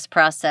DNA was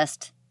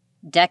processed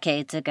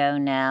decades ago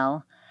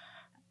now.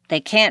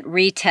 They can't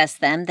retest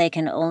them. They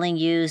can only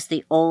use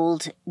the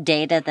old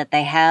data that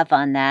they have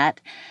on that.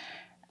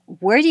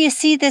 Where do you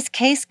see this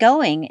case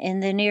going in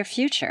the near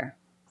future?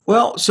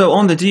 Well, so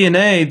on the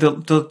DNA,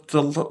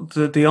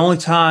 the only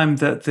time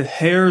that the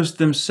hairs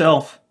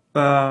themselves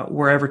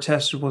were ever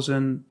tested was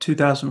in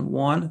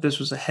 2001. This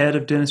was ahead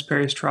of Dennis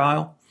Perry's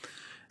trial.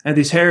 And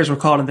these hairs were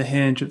caught in the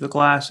hinge of the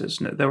glasses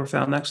that were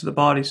found next to the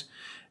bodies.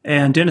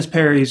 And Dennis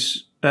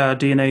Perry's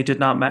DNA did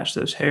not match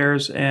those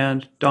hairs.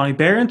 And Donnie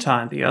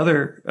Barentine, the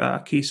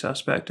other key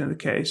suspect in the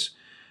case,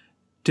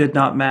 did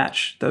not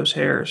match those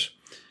hairs.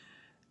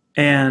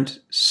 And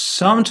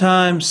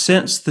sometime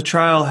since the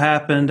trial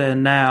happened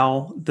and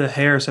now, the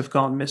hairs have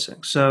gone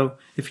missing. So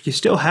if you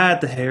still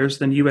had the hairs,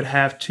 then you would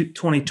have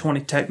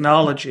 2020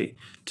 technology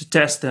to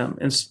test them.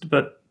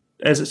 But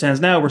as it stands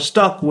now, we're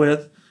stuck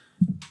with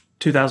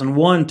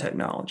 2001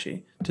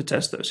 technology to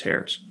test those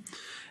hairs.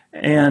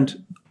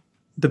 And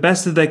the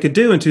best that they could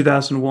do in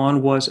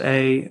 2001 was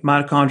a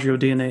mitochondrial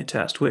DNA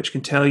test, which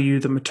can tell you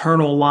the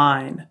maternal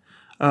line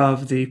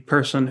of the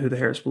person who the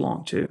hairs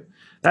belong to.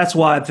 That's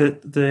why the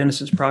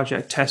Innocence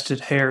Project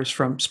tested hairs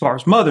from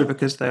Sparr's mother,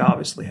 because they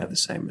obviously have the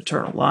same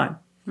maternal line.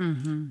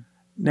 Mm-hmm.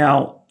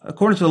 Now,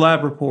 according to the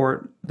lab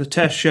report, the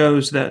test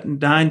shows that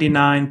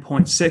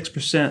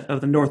 99.6%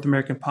 of the North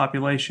American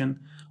population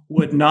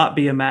would not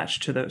be a match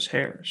to those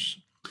hairs.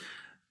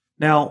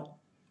 Now,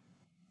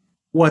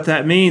 what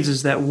that means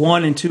is that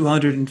 1 in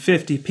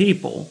 250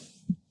 people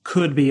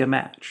could be a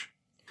match.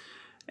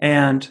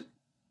 And,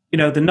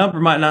 the number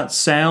might not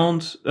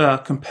sound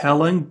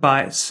compelling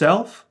by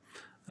itself,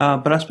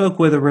 but I spoke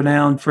with a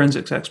renowned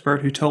forensics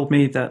expert who told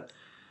me that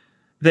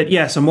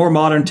yes, a more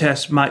modern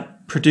test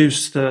might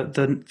produce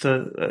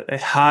a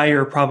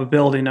higher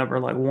probability number,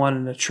 like 1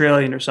 in a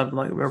trillion or something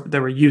like they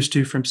were used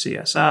to from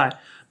CSI.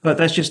 But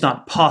that's just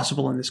not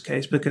possible in this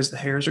case because the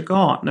hairs are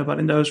gone.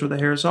 Nobody knows where the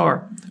hairs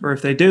are. Or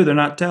if they do, they're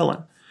not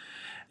telling.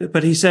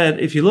 But he said,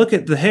 if you look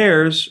at the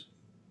hairs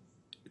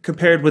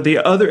compared with the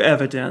other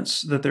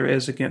evidence that there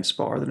is against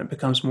Sparr, then it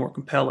becomes more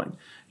compelling.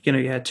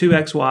 You had 2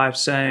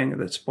 ex-wives saying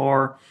that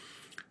Sparr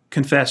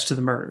confessed to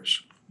the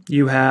murders.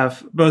 You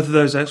have both of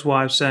those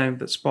ex-wives saying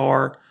that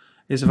Sparr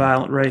is a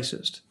violent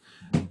racist.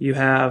 You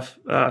have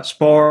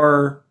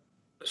Sparr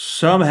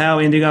somehow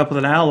ending up with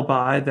an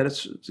alibi that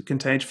it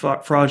contains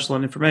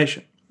fraudulent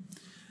information.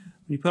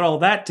 When you put all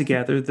that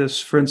together, this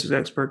forensics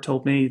expert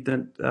told me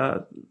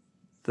that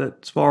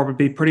Sparr would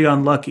be pretty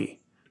unlucky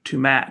to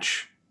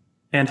match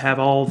and have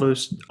all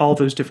those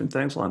different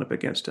things lined up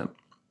against him.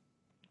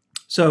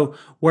 So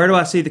where do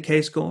I see the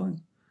case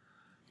going?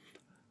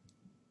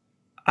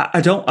 I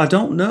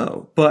don't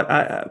know,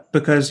 but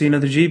because the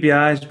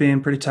GBI is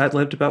being pretty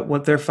tight-lipped about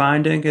what they're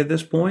finding at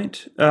this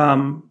point,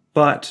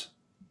 but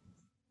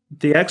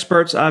the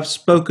experts I've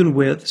spoken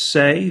with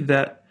say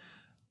that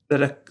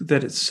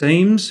it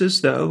seems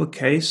as though a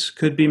case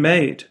could be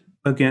made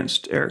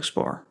against Eric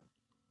Sparr.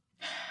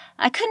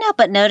 I couldn't help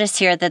but notice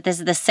here that this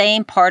is the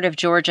same part of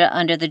Georgia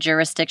under the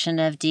jurisdiction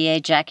of DA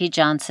Jackie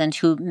Johnson,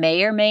 who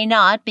may or may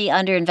not be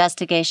under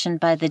investigation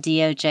by the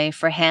DOJ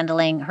for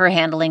her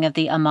handling of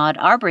the Ahmaud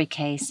Arbery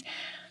case.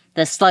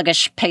 The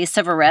sluggish pace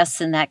of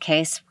arrests in that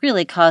case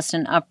really caused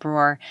an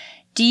uproar.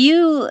 Do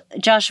you,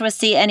 Joshua,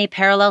 see any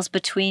parallels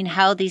between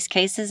how these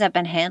cases have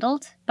been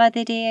handled by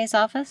the DA's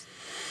office?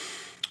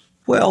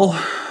 Well,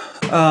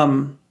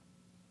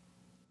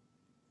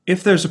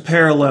 if there's a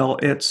parallel,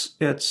 it's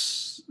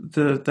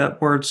that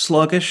word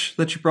sluggish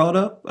that you brought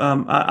up.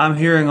 I'm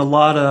hearing a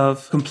lot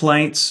of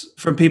complaints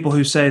from people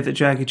who say that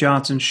Jackie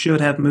Johnson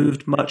should have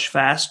moved much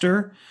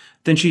faster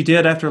than she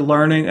did after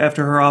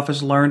her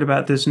office learned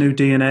about this new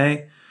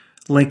DNA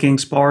linking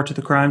Sparr to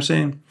the crime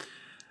scene.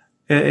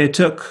 It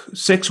took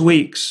 6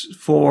 weeks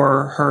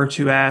for her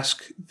to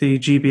ask the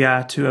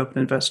GBI to open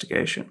an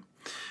investigation.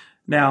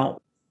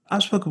 Now,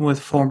 I've spoken with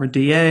former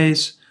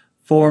DAs,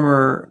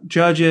 former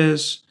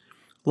judges,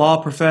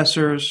 law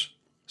professors,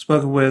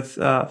 spoken with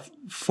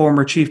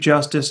former Chief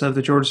Justice of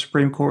the Georgia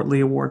Supreme Court,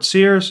 Leah Ward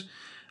Sears.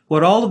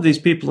 What all of these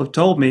people have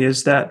told me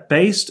is that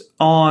based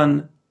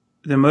on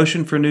the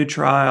motion for new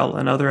trial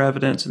and other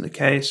evidence in the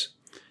case,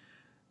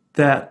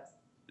 that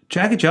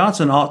Jackie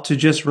Johnson ought to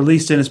just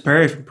release Dennis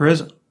Perry from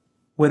prison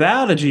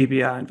without a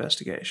GBI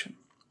investigation.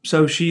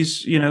 So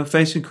she's,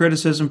 facing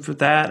criticism for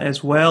that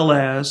as well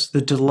as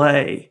the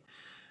delay.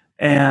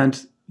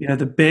 And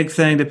the big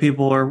thing that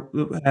people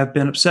have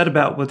been upset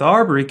about with the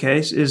Arbery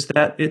case is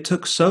that it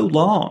took so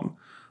long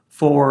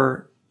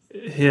for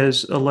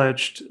his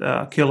alleged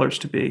killers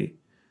to be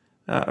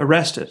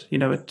arrested.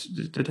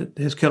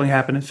 His killing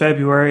happened in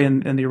February,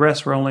 and the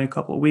arrests were only a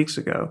couple of weeks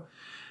ago.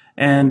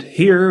 And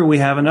here we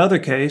have another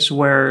case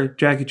where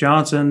Jackie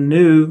Johnson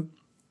knew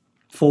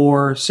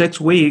for 6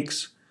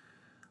 weeks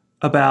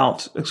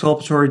about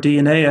exculpatory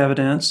DNA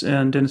evidence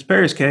in Dennis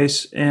Perry's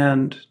case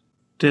and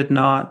did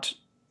not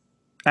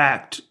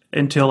act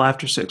until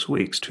after 6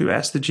 weeks to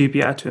ask the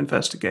GBI to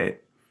investigate.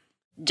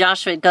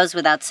 Joshua, it goes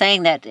without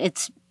saying that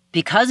it's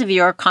because of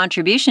your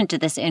contribution to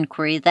this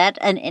inquiry that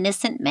an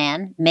innocent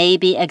man may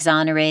be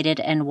exonerated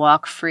and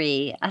walk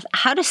free.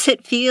 How does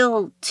it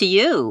feel to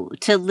you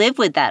to live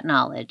with that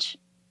knowledge?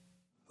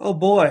 Oh,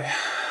 boy.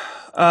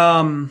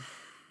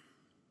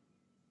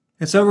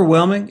 It's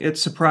overwhelming.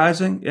 It's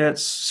surprising.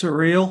 It's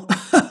surreal.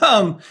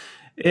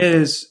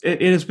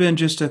 It has been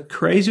just a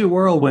crazy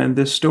whirlwind,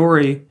 this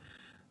story.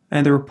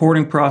 And the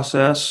reporting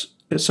process,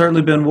 it's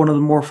certainly been one of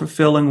the more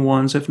fulfilling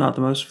ones, if not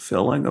the most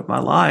fulfilling of my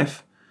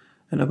life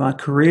and of my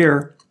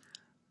career.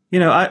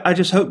 I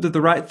just hope that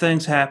the right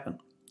things happen.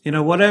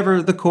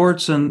 Whatever the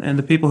courts and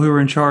the people who are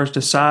in charge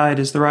decide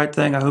is the right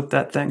thing, I hope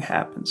that thing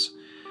happens.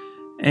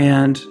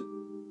 And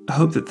I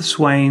hope that the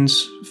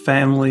Swains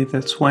family,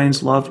 the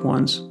Swains loved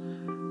ones,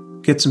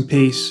 get some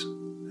peace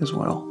as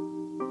well.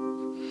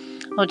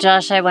 Well,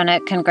 Josh, I want to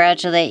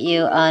congratulate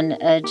you on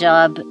a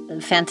job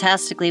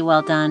fantastically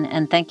well done,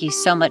 and thank you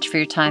so much for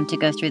your time to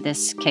go through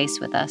this case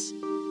with us.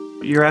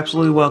 You're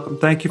absolutely welcome.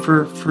 Thank you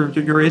for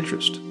your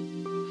interest.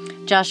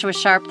 Joshua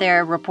Sharp there,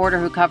 a reporter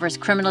who covers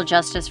criminal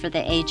justice for the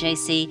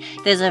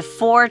AJC. There's a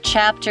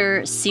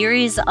 4-chapter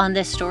series on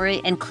this story,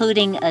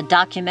 including a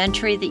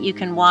documentary that you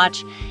can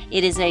watch.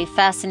 It is a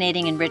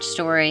fascinating and rich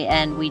story,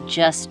 and we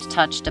just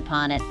touched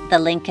upon it. The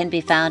link can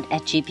be found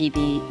at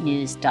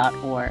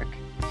gpbnews.org.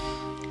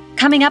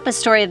 Coming up, a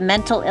story of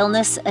mental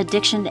illness,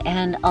 addiction,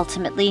 and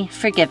ultimately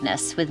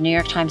forgiveness with New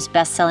York Times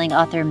bestselling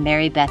author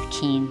Mary Beth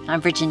Keane. I'm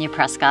Virginia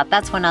Prescott.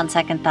 That's when On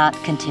Second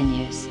Thought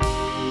continues.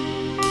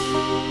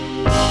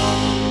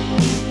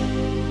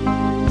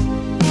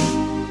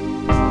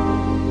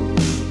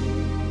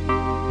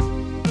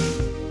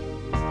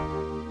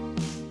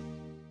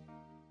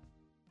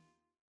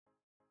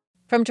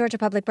 From Georgia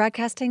Public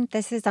Broadcasting,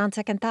 this is On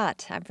Second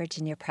Thought. I'm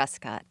Virginia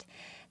Prescott.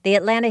 The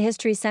Atlanta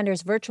History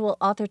Center's virtual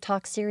Author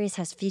Talk series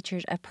has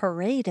featured a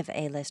parade of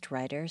A-list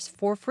writers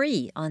for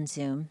free on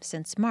Zoom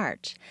since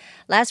March.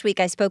 Last week,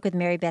 I spoke with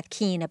Mary Beth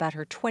Keane about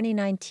her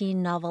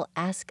 2019 novel,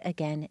 Ask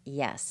Again,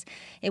 Yes.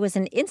 It was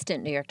an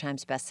instant New York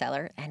Times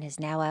bestseller and is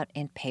now out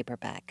in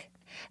paperback.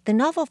 The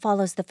novel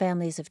follows the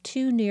families of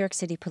 2 New York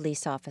City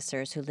police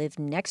officers who live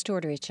next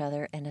door to each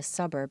other in a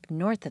suburb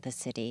north of the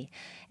city,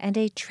 and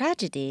a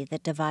tragedy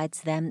that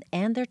divides them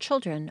and their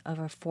children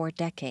over 4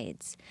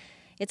 decades.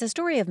 It's a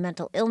story of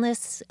mental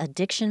illness,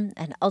 addiction,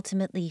 and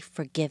ultimately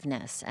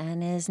forgiveness,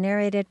 and is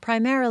narrated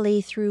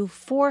primarily through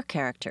 4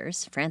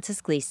 characters,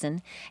 Frances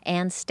Gleason,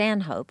 Anne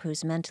Stanhope,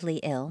 who's mentally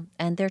ill,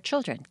 and their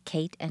children,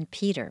 Kate and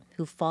Peter,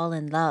 who fall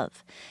in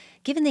love.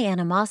 Given the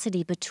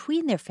animosity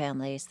between their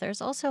families, there's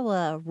also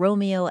a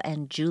Romeo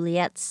and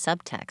Juliet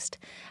subtext.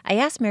 I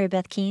asked Mary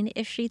Beth Keane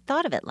if she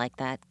thought of it like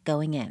that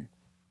going in.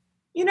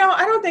 You know,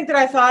 I don't think that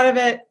I thought of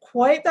it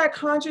quite that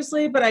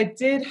consciously, but I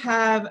did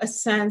have a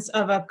sense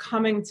of a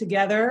coming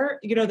together,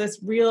 you know, this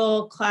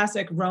real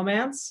classic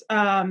romance,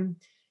 in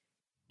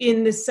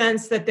the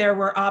sense that there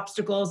were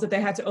obstacles that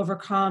they had to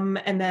overcome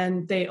and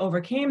then they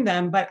overcame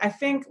them. But I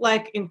think,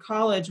 like in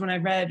college, when I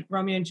read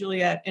Romeo and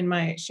Juliet in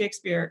my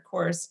Shakespeare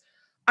course,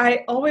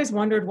 I always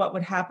wondered what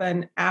would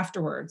happen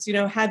afterwards. You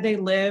know, had they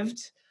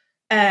lived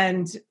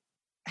and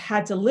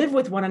had to live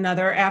with one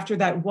another after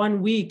that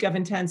 1 week of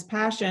intense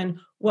passion,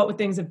 what would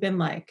things have been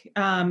like?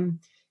 And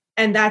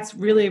that's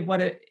really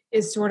what it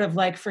is sort of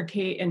like for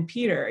Kate and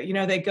Peter. You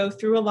know, they go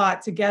through a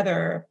lot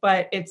together,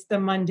 but it's the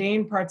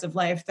mundane parts of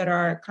life that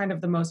are kind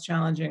of the most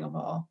challenging of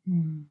all.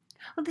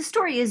 Well, the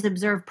story is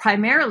observed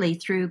primarily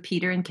through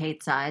Peter and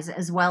Kate's eyes,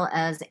 as well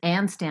as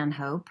Anne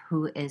Stanhope,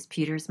 who is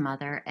Peter's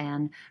mother,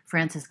 and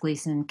Frances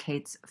Gleason,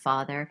 Kate's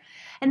father.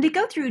 And they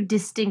go through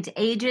distinct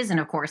ages,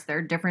 and of course, there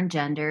are different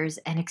genders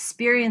and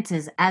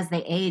experiences as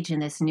they age in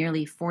this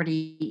nearly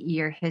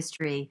 40-year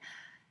history.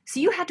 So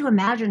you had to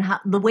imagine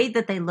how the way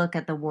that they look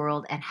at the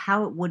world and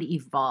how it would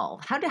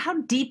evolve.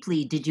 How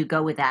deeply did you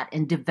go with that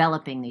in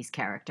developing these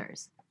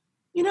characters?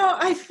 You know,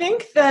 I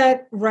think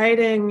that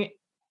writing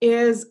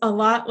is a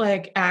lot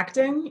like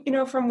acting, you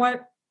know, from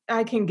what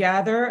I can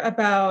gather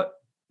about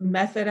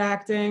method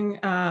acting.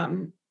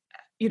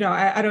 You know,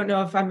 I don't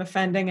know if I'm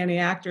offending any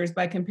actors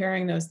by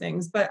comparing those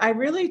things, but I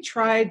really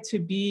tried to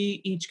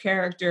be each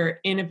character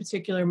in a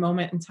particular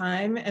moment in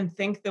time and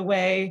think the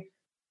way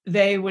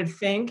they would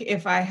think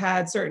if I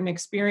had certain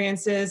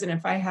experiences and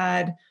if I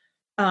had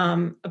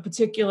a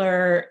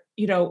particular,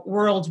 you know,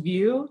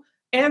 worldview.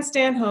 Anne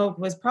Stanhope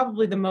was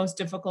probably the most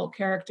difficult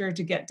character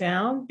to get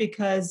down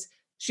because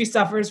she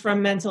suffers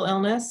from mental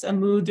illness, a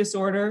mood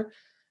disorder,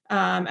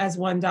 as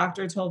one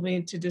doctor told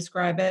me to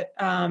describe it.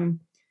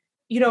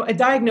 You know, a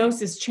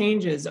diagnosis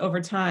changes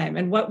over time.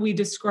 And what we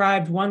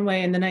described one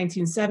way in the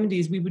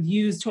 1970s, we would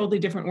use totally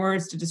different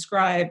words to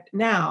describe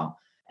now.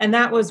 And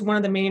that was one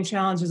of the main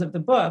challenges of the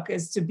book,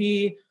 is to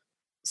be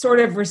sort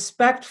of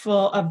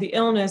respectful of the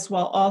illness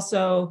while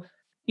also,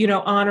 you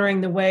know,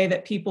 honoring the way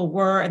that people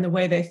were and the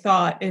way they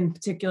thought in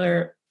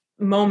particular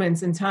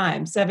moments in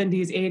time,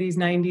 70s, 80s,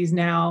 90s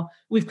now.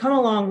 We've come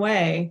a long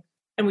way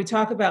and we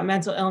talk about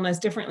mental illness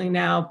differently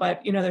now,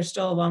 but, you know, there's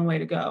still a long way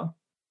to go.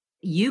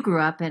 You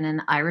grew up in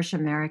an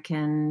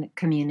Irish-American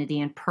community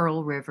in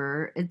Pearl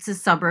River. It's a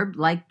suburb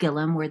like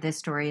Gillum, where this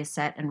story is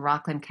set, in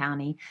Rockland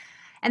County.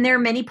 And there are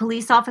many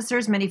police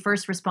officers, many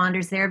first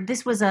responders there.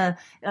 This was a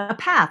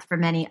path for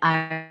many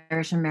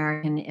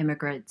Irish-American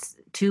immigrants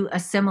to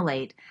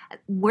assimilate.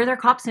 Were there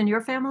cops in your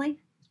family?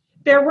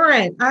 There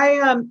weren't.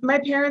 My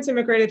parents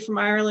immigrated from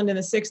Ireland in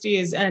the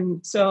 60s,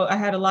 and so I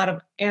had a lot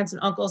of aunts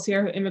and uncles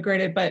here who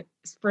immigrated, but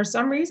for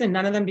some reason,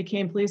 none of them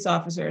became police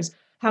officers.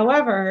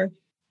 However,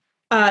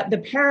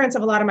 the parents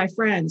of a lot of my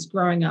friends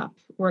growing up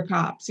were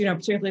cops, you know,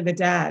 particularly the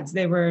dads.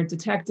 They were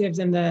detectives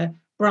in the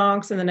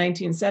Bronx in the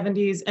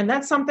 1970s, and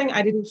that's something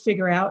I didn't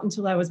figure out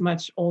until I was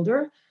much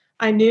older.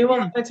 I knew a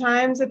lot of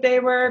times that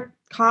they were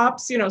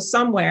cops, you know,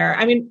 somewhere.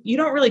 I mean, you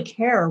don't really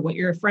care what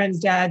your friend's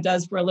dad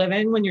does for a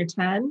living when you're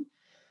 10.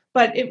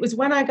 But it was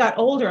when I got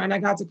older and I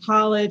got to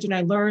college and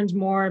I learned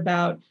more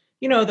about,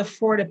 you know, the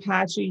Fort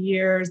Apache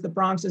years, the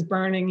Bronx's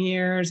burning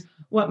years,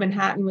 what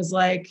Manhattan was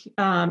like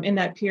in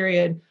that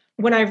period.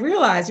 When I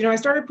realized, you know, I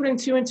started putting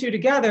 2 and 2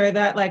 together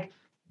that, like,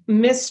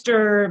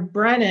 Mr.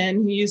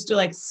 Brennan, who used to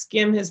like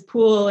skim his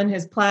pool in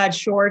his plaid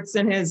shorts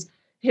and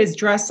his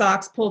dress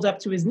socks pulled up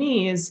to his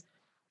knees,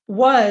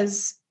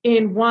 was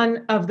in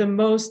one of the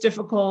most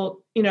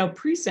difficult,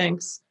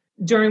 precincts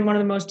during one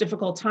of the most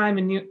difficult times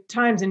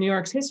in New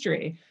York's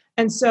history.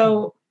 And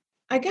so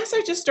I guess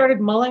I just started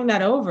mulling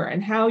that over,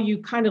 and how you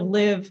kind of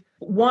live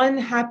one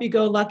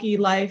happy-go-lucky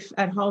life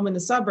at home in the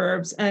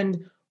suburbs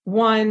and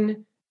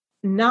one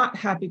not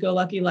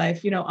happy-go-lucky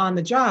life, on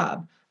the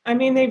job. I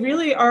mean, they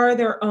really are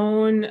their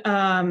own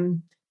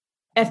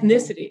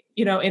ethnicity,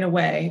 in a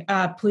way.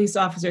 Police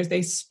officers,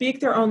 they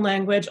speak their own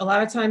language. A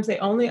lot of times they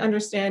only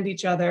understand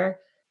each other.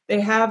 They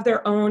have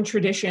their own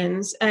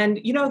traditions, and,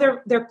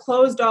 they're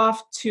closed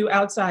off to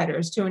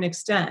outsiders to an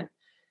extent.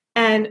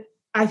 And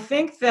I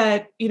think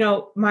that,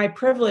 my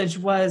privilege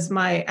was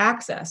my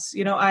access.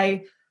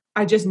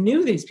 I just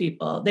knew these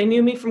people. They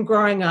knew me from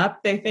growing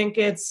up. They think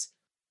it's,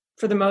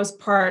 for the most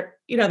part,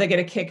 they get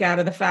a kick out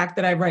of the fact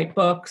that I write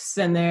books,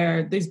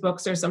 and these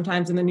books are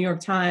sometimes in the New York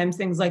Times,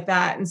 things like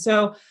that. And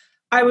so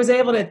I was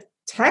able to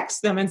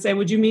text them and say,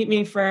 would you meet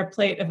me for a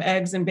plate of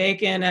eggs and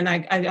bacon? And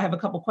I have a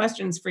couple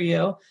questions for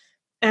you.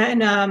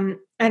 And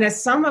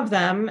as some of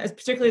them,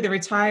 particularly the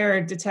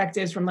retired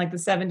detectives from like the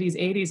 70s,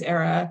 80s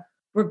era,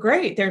 were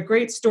great. They're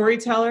great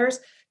storytellers.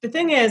 The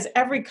thing is,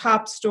 every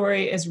cop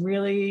story is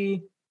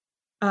really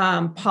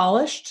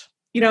polished.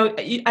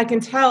 I can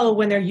tell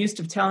when they're used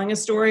to telling a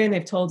story and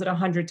they've told it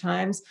 100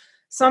 times.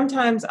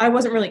 Sometimes I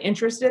wasn't really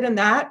interested in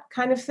that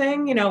kind of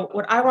thing.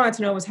 What I wanted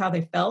to know was how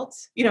they felt,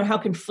 how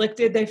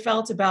conflicted they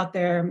felt about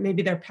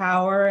maybe their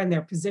power and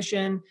their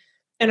position.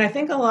 And I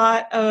think a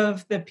lot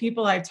of the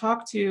people I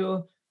talked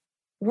to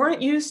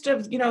weren't used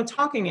to,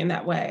 talking in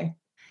that way.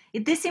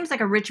 This seems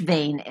like a rich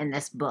vein in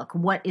this book.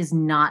 What is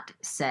not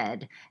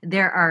said?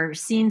 There are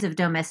scenes of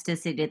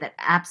domesticity that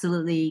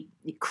absolutely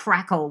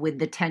crackle with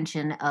the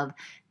tension of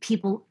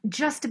people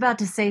just about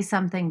to say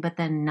something, but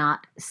then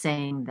not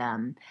saying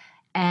them.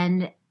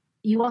 And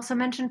you also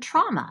mentioned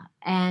trauma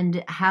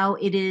and how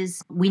it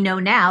is, we know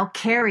now,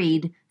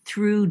 carried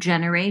through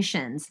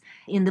generations.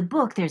 In the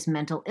book, there's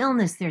mental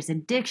illness, there's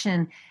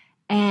addiction,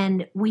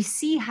 and we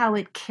see how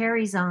it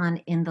carries on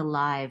in the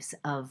lives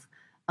of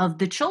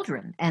the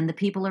children and the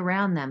people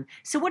around them.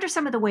 So what are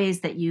some of the ways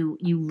that you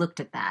looked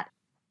at that?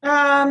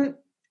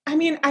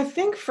 I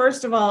think,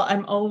 first of all,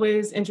 I'm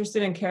always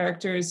interested in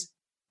characters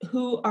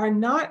who are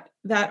not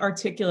that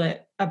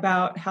articulate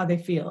about how they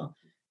feel.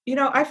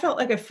 I felt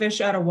like a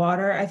fish out of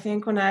water, I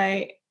think, when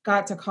I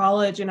got to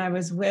college and I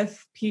was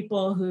with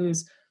people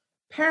whose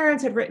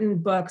parents had written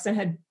books and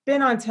had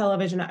been on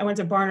television. I went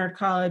to Barnard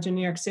College in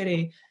New York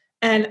City.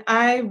 And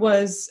I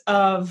was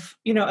of,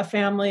 a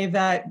family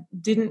that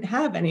didn't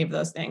have any of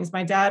those things.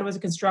 My dad was a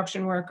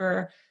construction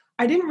worker.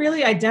 I didn't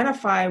really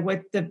identify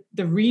with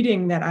the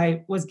reading that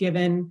I was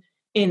given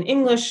in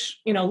English,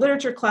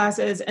 literature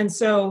classes. And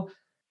so,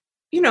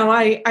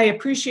 I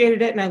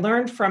appreciated it and I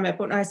learned from it.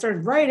 But when I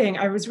started writing,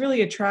 I was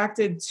really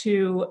attracted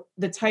to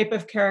the type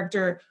of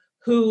character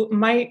who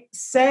might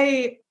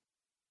say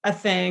a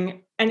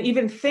thing and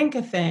even think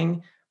a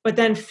thing, but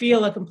then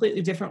feel a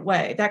completely different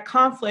way. That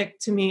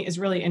conflict to me is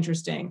really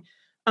interesting.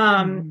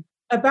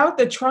 About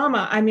the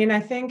trauma, I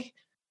think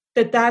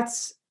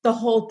that's the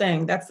whole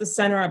thing. That's the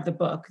center of the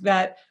book,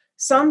 that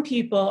some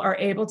people are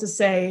able to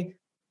say,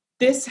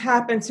 this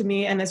happened to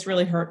me and this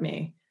really hurt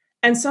me.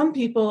 And some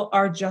people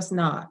are just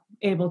not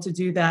able to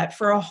do that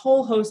for a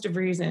whole host of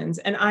reasons.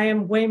 And I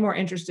am way more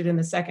interested in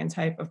the second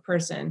type of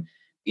person.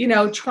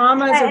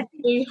 Trauma is a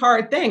really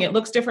hard thing. It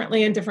looks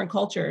differently in different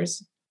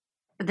cultures.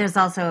 There's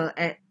also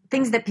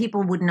things that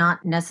people would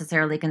not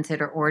necessarily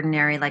consider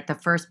ordinary, like the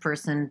first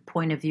person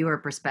point of view or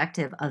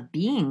perspective of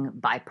being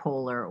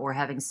bipolar or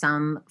having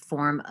some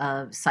form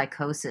of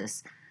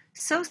psychosis.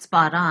 So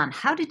spot on.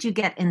 How did you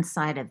get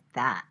inside of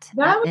that?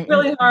 That was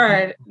really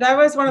hard. That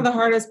was one of the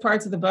hardest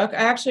parts of the book. I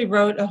actually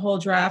wrote a whole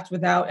draft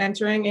without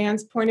entering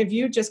Anne's point of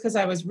view, just because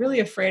I was really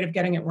afraid of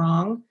getting it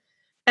wrong.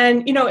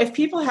 And, if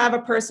people have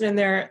a person in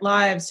their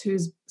lives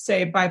who's,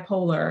 say,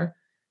 bipolar,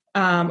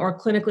 or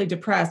clinically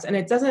depressed,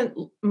 and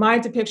my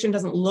depiction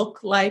doesn't look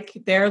like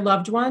their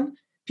loved one,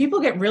 people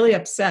get really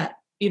upset,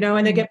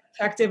 and they get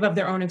protective of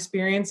their own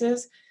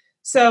experiences.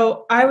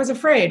 So I was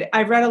afraid.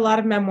 I read a lot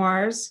of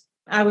memoirs.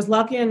 I was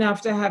lucky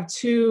enough to have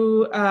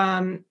two,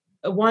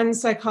 one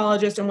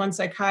psychologist and one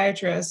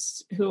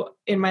psychiatrist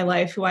in my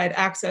life who I had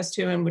access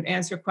to and would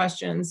answer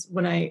questions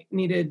when I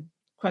needed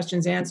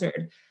questions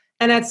answered.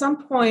 And at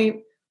some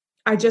point,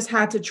 I just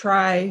had to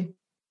try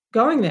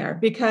going there,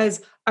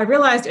 because I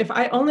realized if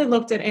I only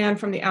looked at Anne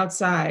from the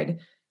outside,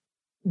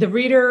 the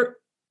reader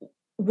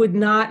would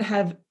not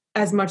have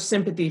as much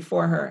sympathy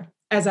for her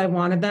as I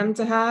wanted them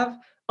to have,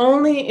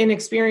 only in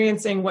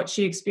experiencing what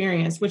she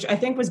experienced, which I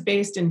think was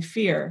based in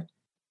fear.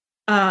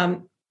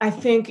 I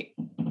think,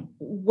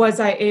 was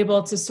I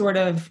able to sort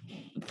of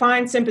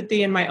find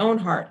sympathy in my own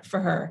heart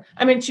for her?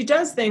 She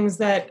does things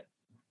that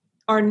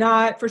are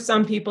not, for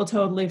some people,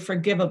 totally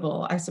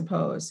forgivable, I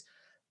suppose.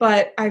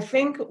 But I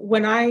think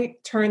when I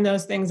turned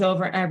those things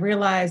over, I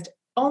realized,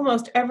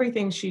 almost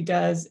everything she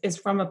does is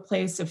from a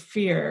place of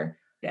fear.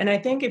 And I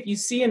think if you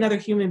see another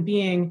human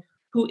being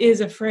who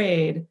is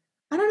afraid,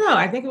 I don't know,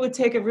 I think it would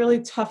take a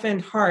really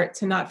toughened heart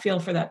to not feel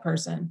for that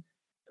person.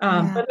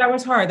 But that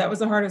was hard. That was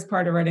the hardest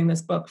part of writing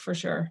this book, for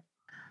sure.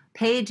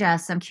 Paige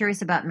asks, I'm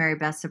curious about Mary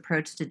Beth's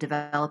approach to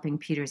developing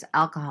Peter's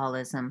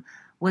alcoholism.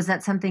 Was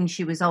that something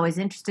she was always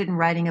interested in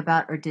writing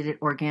about, or did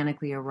it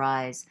organically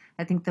arise?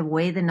 I think the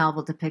way the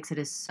novel depicts it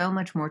is so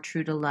much more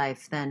true to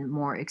life than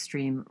more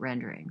extreme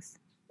renderings.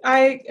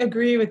 I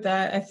agree with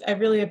that. I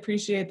really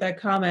appreciate that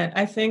comment.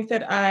 I think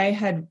that I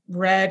had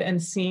read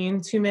and seen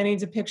too many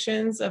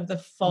depictions of the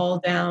fall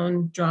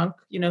down drunk,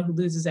 who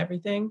loses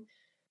everything.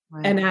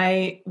 Right. And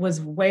I was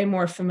way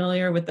more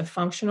familiar with the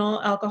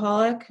functional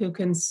alcoholic who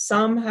can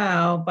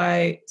somehow,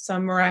 by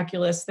some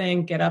miraculous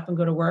thing, get up and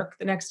go to work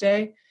the next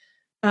day.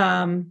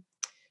 Alcoholism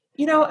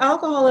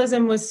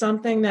was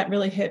something that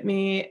really hit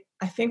me,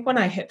 I think, when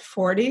I hit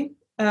 40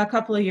 a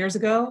couple of years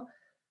ago.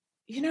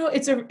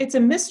 It's a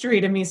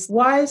mystery to me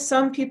why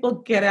some people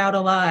get out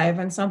alive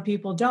and some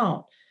people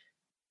don't.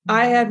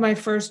 I had my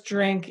first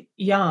drink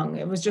young.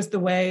 It was just the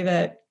way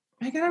that,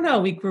 I don't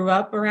know, we grew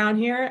up around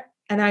here,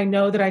 and I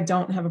know that I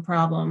don't have a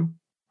problem,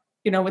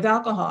 with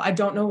alcohol. I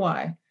don't know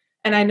why.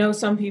 And I know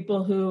some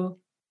people who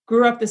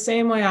grew up the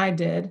same way I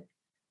did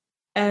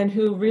and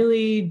who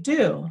really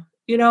do,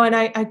 and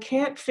I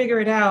can't figure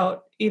it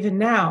out even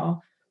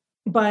now,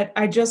 but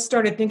I just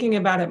started thinking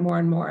about it more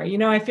and more.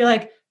 I feel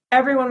like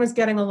everyone was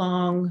getting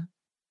along,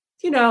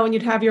 and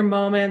you'd have your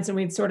moments and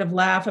we'd sort of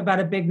laugh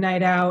about a big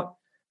night out.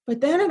 But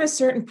then at a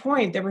certain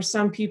point, there were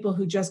some people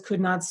who just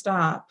could not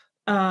stop.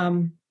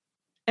 And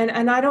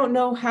I don't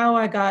know how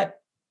I got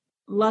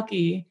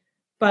lucky,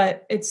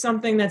 but it's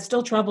something that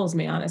still troubles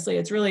me, honestly.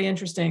 It's really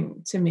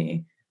interesting to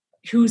me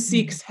who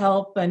seeks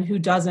help and who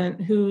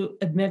doesn't, who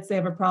admits they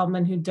have a problem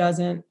and who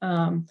doesn't,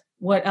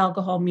 what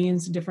alcohol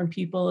means to different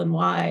people and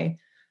why.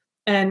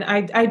 And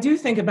I do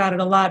think about it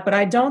a lot, but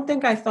I don't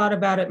think I thought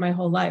about it my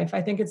whole life.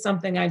 I think it's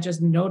something I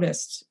just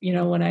noticed,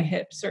 when I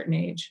hit a certain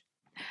age.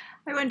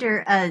 I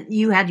wonder,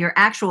 you had your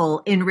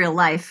actual in real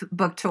life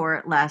book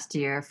tour last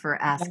year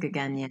for Ask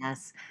Again,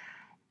 Yes.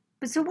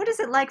 But so what is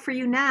it like for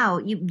you now?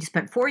 You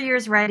spent 4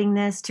 years writing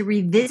this, to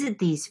revisit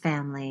these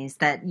families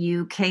that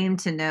you came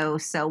to know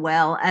so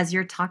well as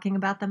you're talking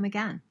about them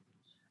again.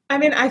 I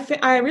mean,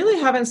 I really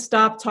haven't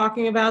stopped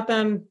talking about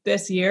them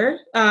this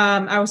year.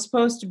 I was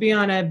supposed to be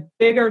on a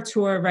bigger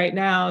tour right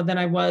now than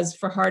I was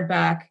for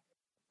hardback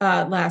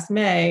last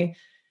May.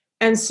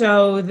 And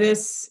so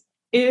this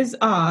is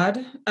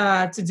odd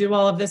to do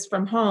all of this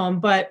from home,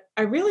 but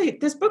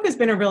this book has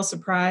been a real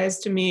surprise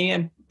to me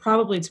and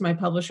probably to my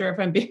publisher, if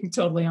I'm being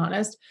totally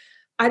honest.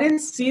 I didn't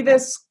see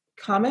this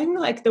coming,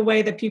 like the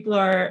way that people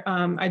are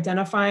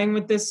identifying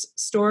with this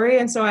story.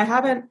 And so I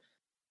haven't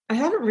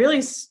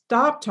really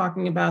stopped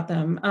talking about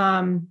them.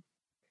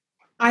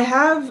 I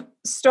have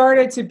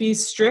started to be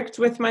strict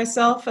with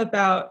myself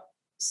about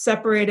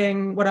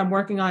separating what I'm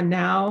working on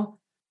now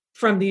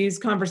from these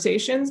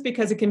conversations,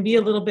 because it can be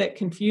a little bit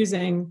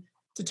confusing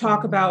to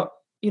talk about,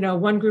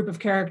 one group of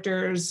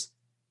characters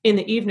in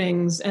the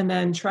evenings and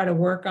then try to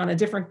work on a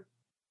different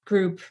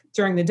group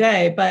during the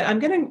day. But I'm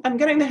getting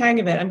the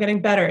hang of it. I'm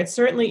getting better. It's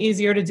certainly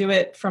easier to do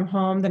it from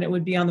home than it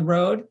would be on the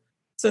road.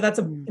 So that's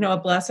a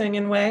blessing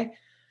in a way.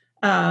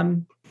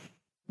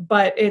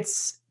 But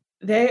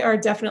they are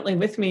definitely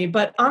with me.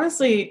 But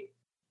honestly,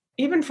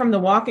 even from The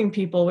Walking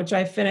People, which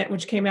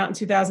came out in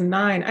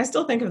 2009, I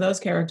still think of those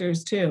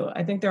characters too.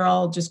 I think they're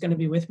all just going to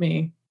be with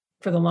me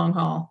for the long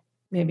haul,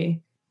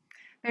 maybe.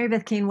 Mary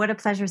Beth Keane, what a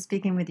pleasure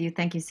speaking with you.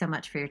 Thank you so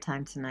much for your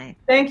time tonight.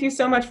 Thank you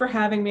so much for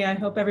having me. I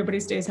hope everybody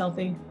stays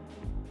healthy.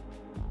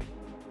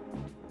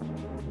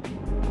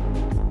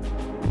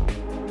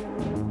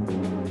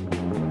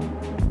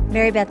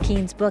 Mary Beth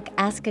Keane's book,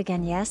 Ask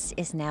Again, Yes,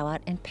 is now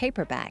out in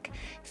paperback.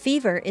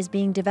 Fever is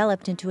being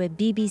developed into a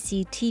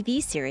BBC TV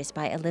series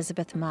by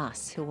Elizabeth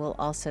Moss, who will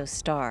also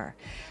star.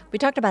 We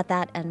talked about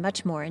that and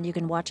much more, and you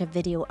can watch a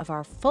video of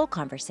our full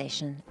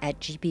conversation at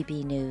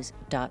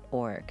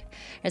gpbnews.org.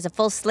 There's a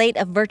full slate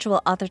of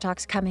virtual author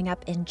talks coming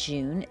up in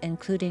June,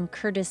 including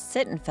Curtis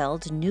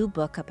Sittenfeld's new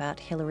book about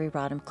Hillary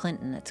Rodham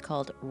Clinton. It's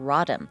called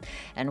Rodham,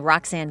 and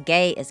Roxane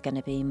Gay is going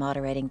to be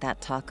moderating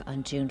that talk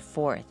on June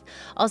 4th.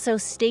 Also,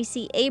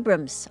 Stacey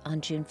Abrams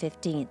on June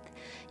 15th.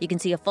 You can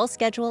see a full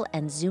schedule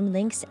and Zoom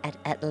links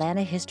at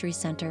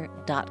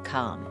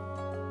atlantahistorycenter.com.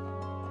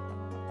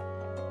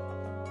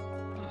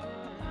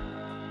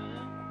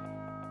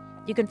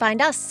 You can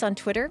find us on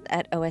Twitter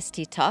at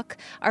OST Talk.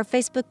 Our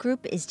Facebook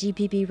group is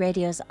GPB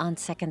Radio's On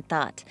Second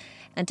Thought.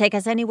 And take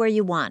us anywhere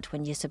you want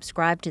when you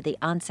subscribe to the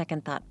On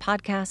Second Thought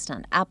podcast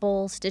on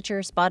Apple,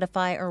 Stitcher,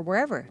 Spotify, or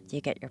wherever you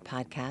get your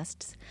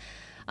podcasts.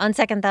 On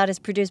Second Thought is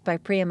produced by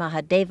Priya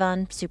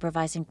Mahadevan.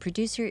 Supervising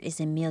producer is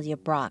Amelia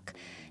Brock.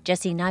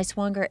 Jesse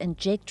Neiswanger and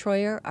Jake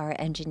Troyer are our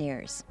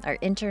engineers. Our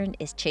intern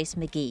is Chase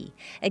McGee.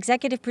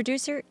 Executive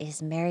producer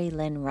is Mary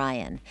Lynn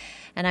Ryan.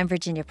 And I'm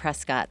Virginia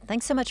Prescott.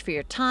 Thanks so much for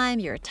your time,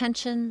 your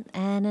attention,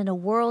 and in a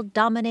world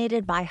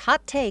dominated by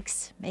hot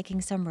takes,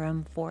 making some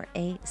room for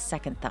a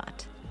second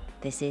thought.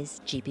 This is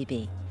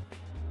GPB.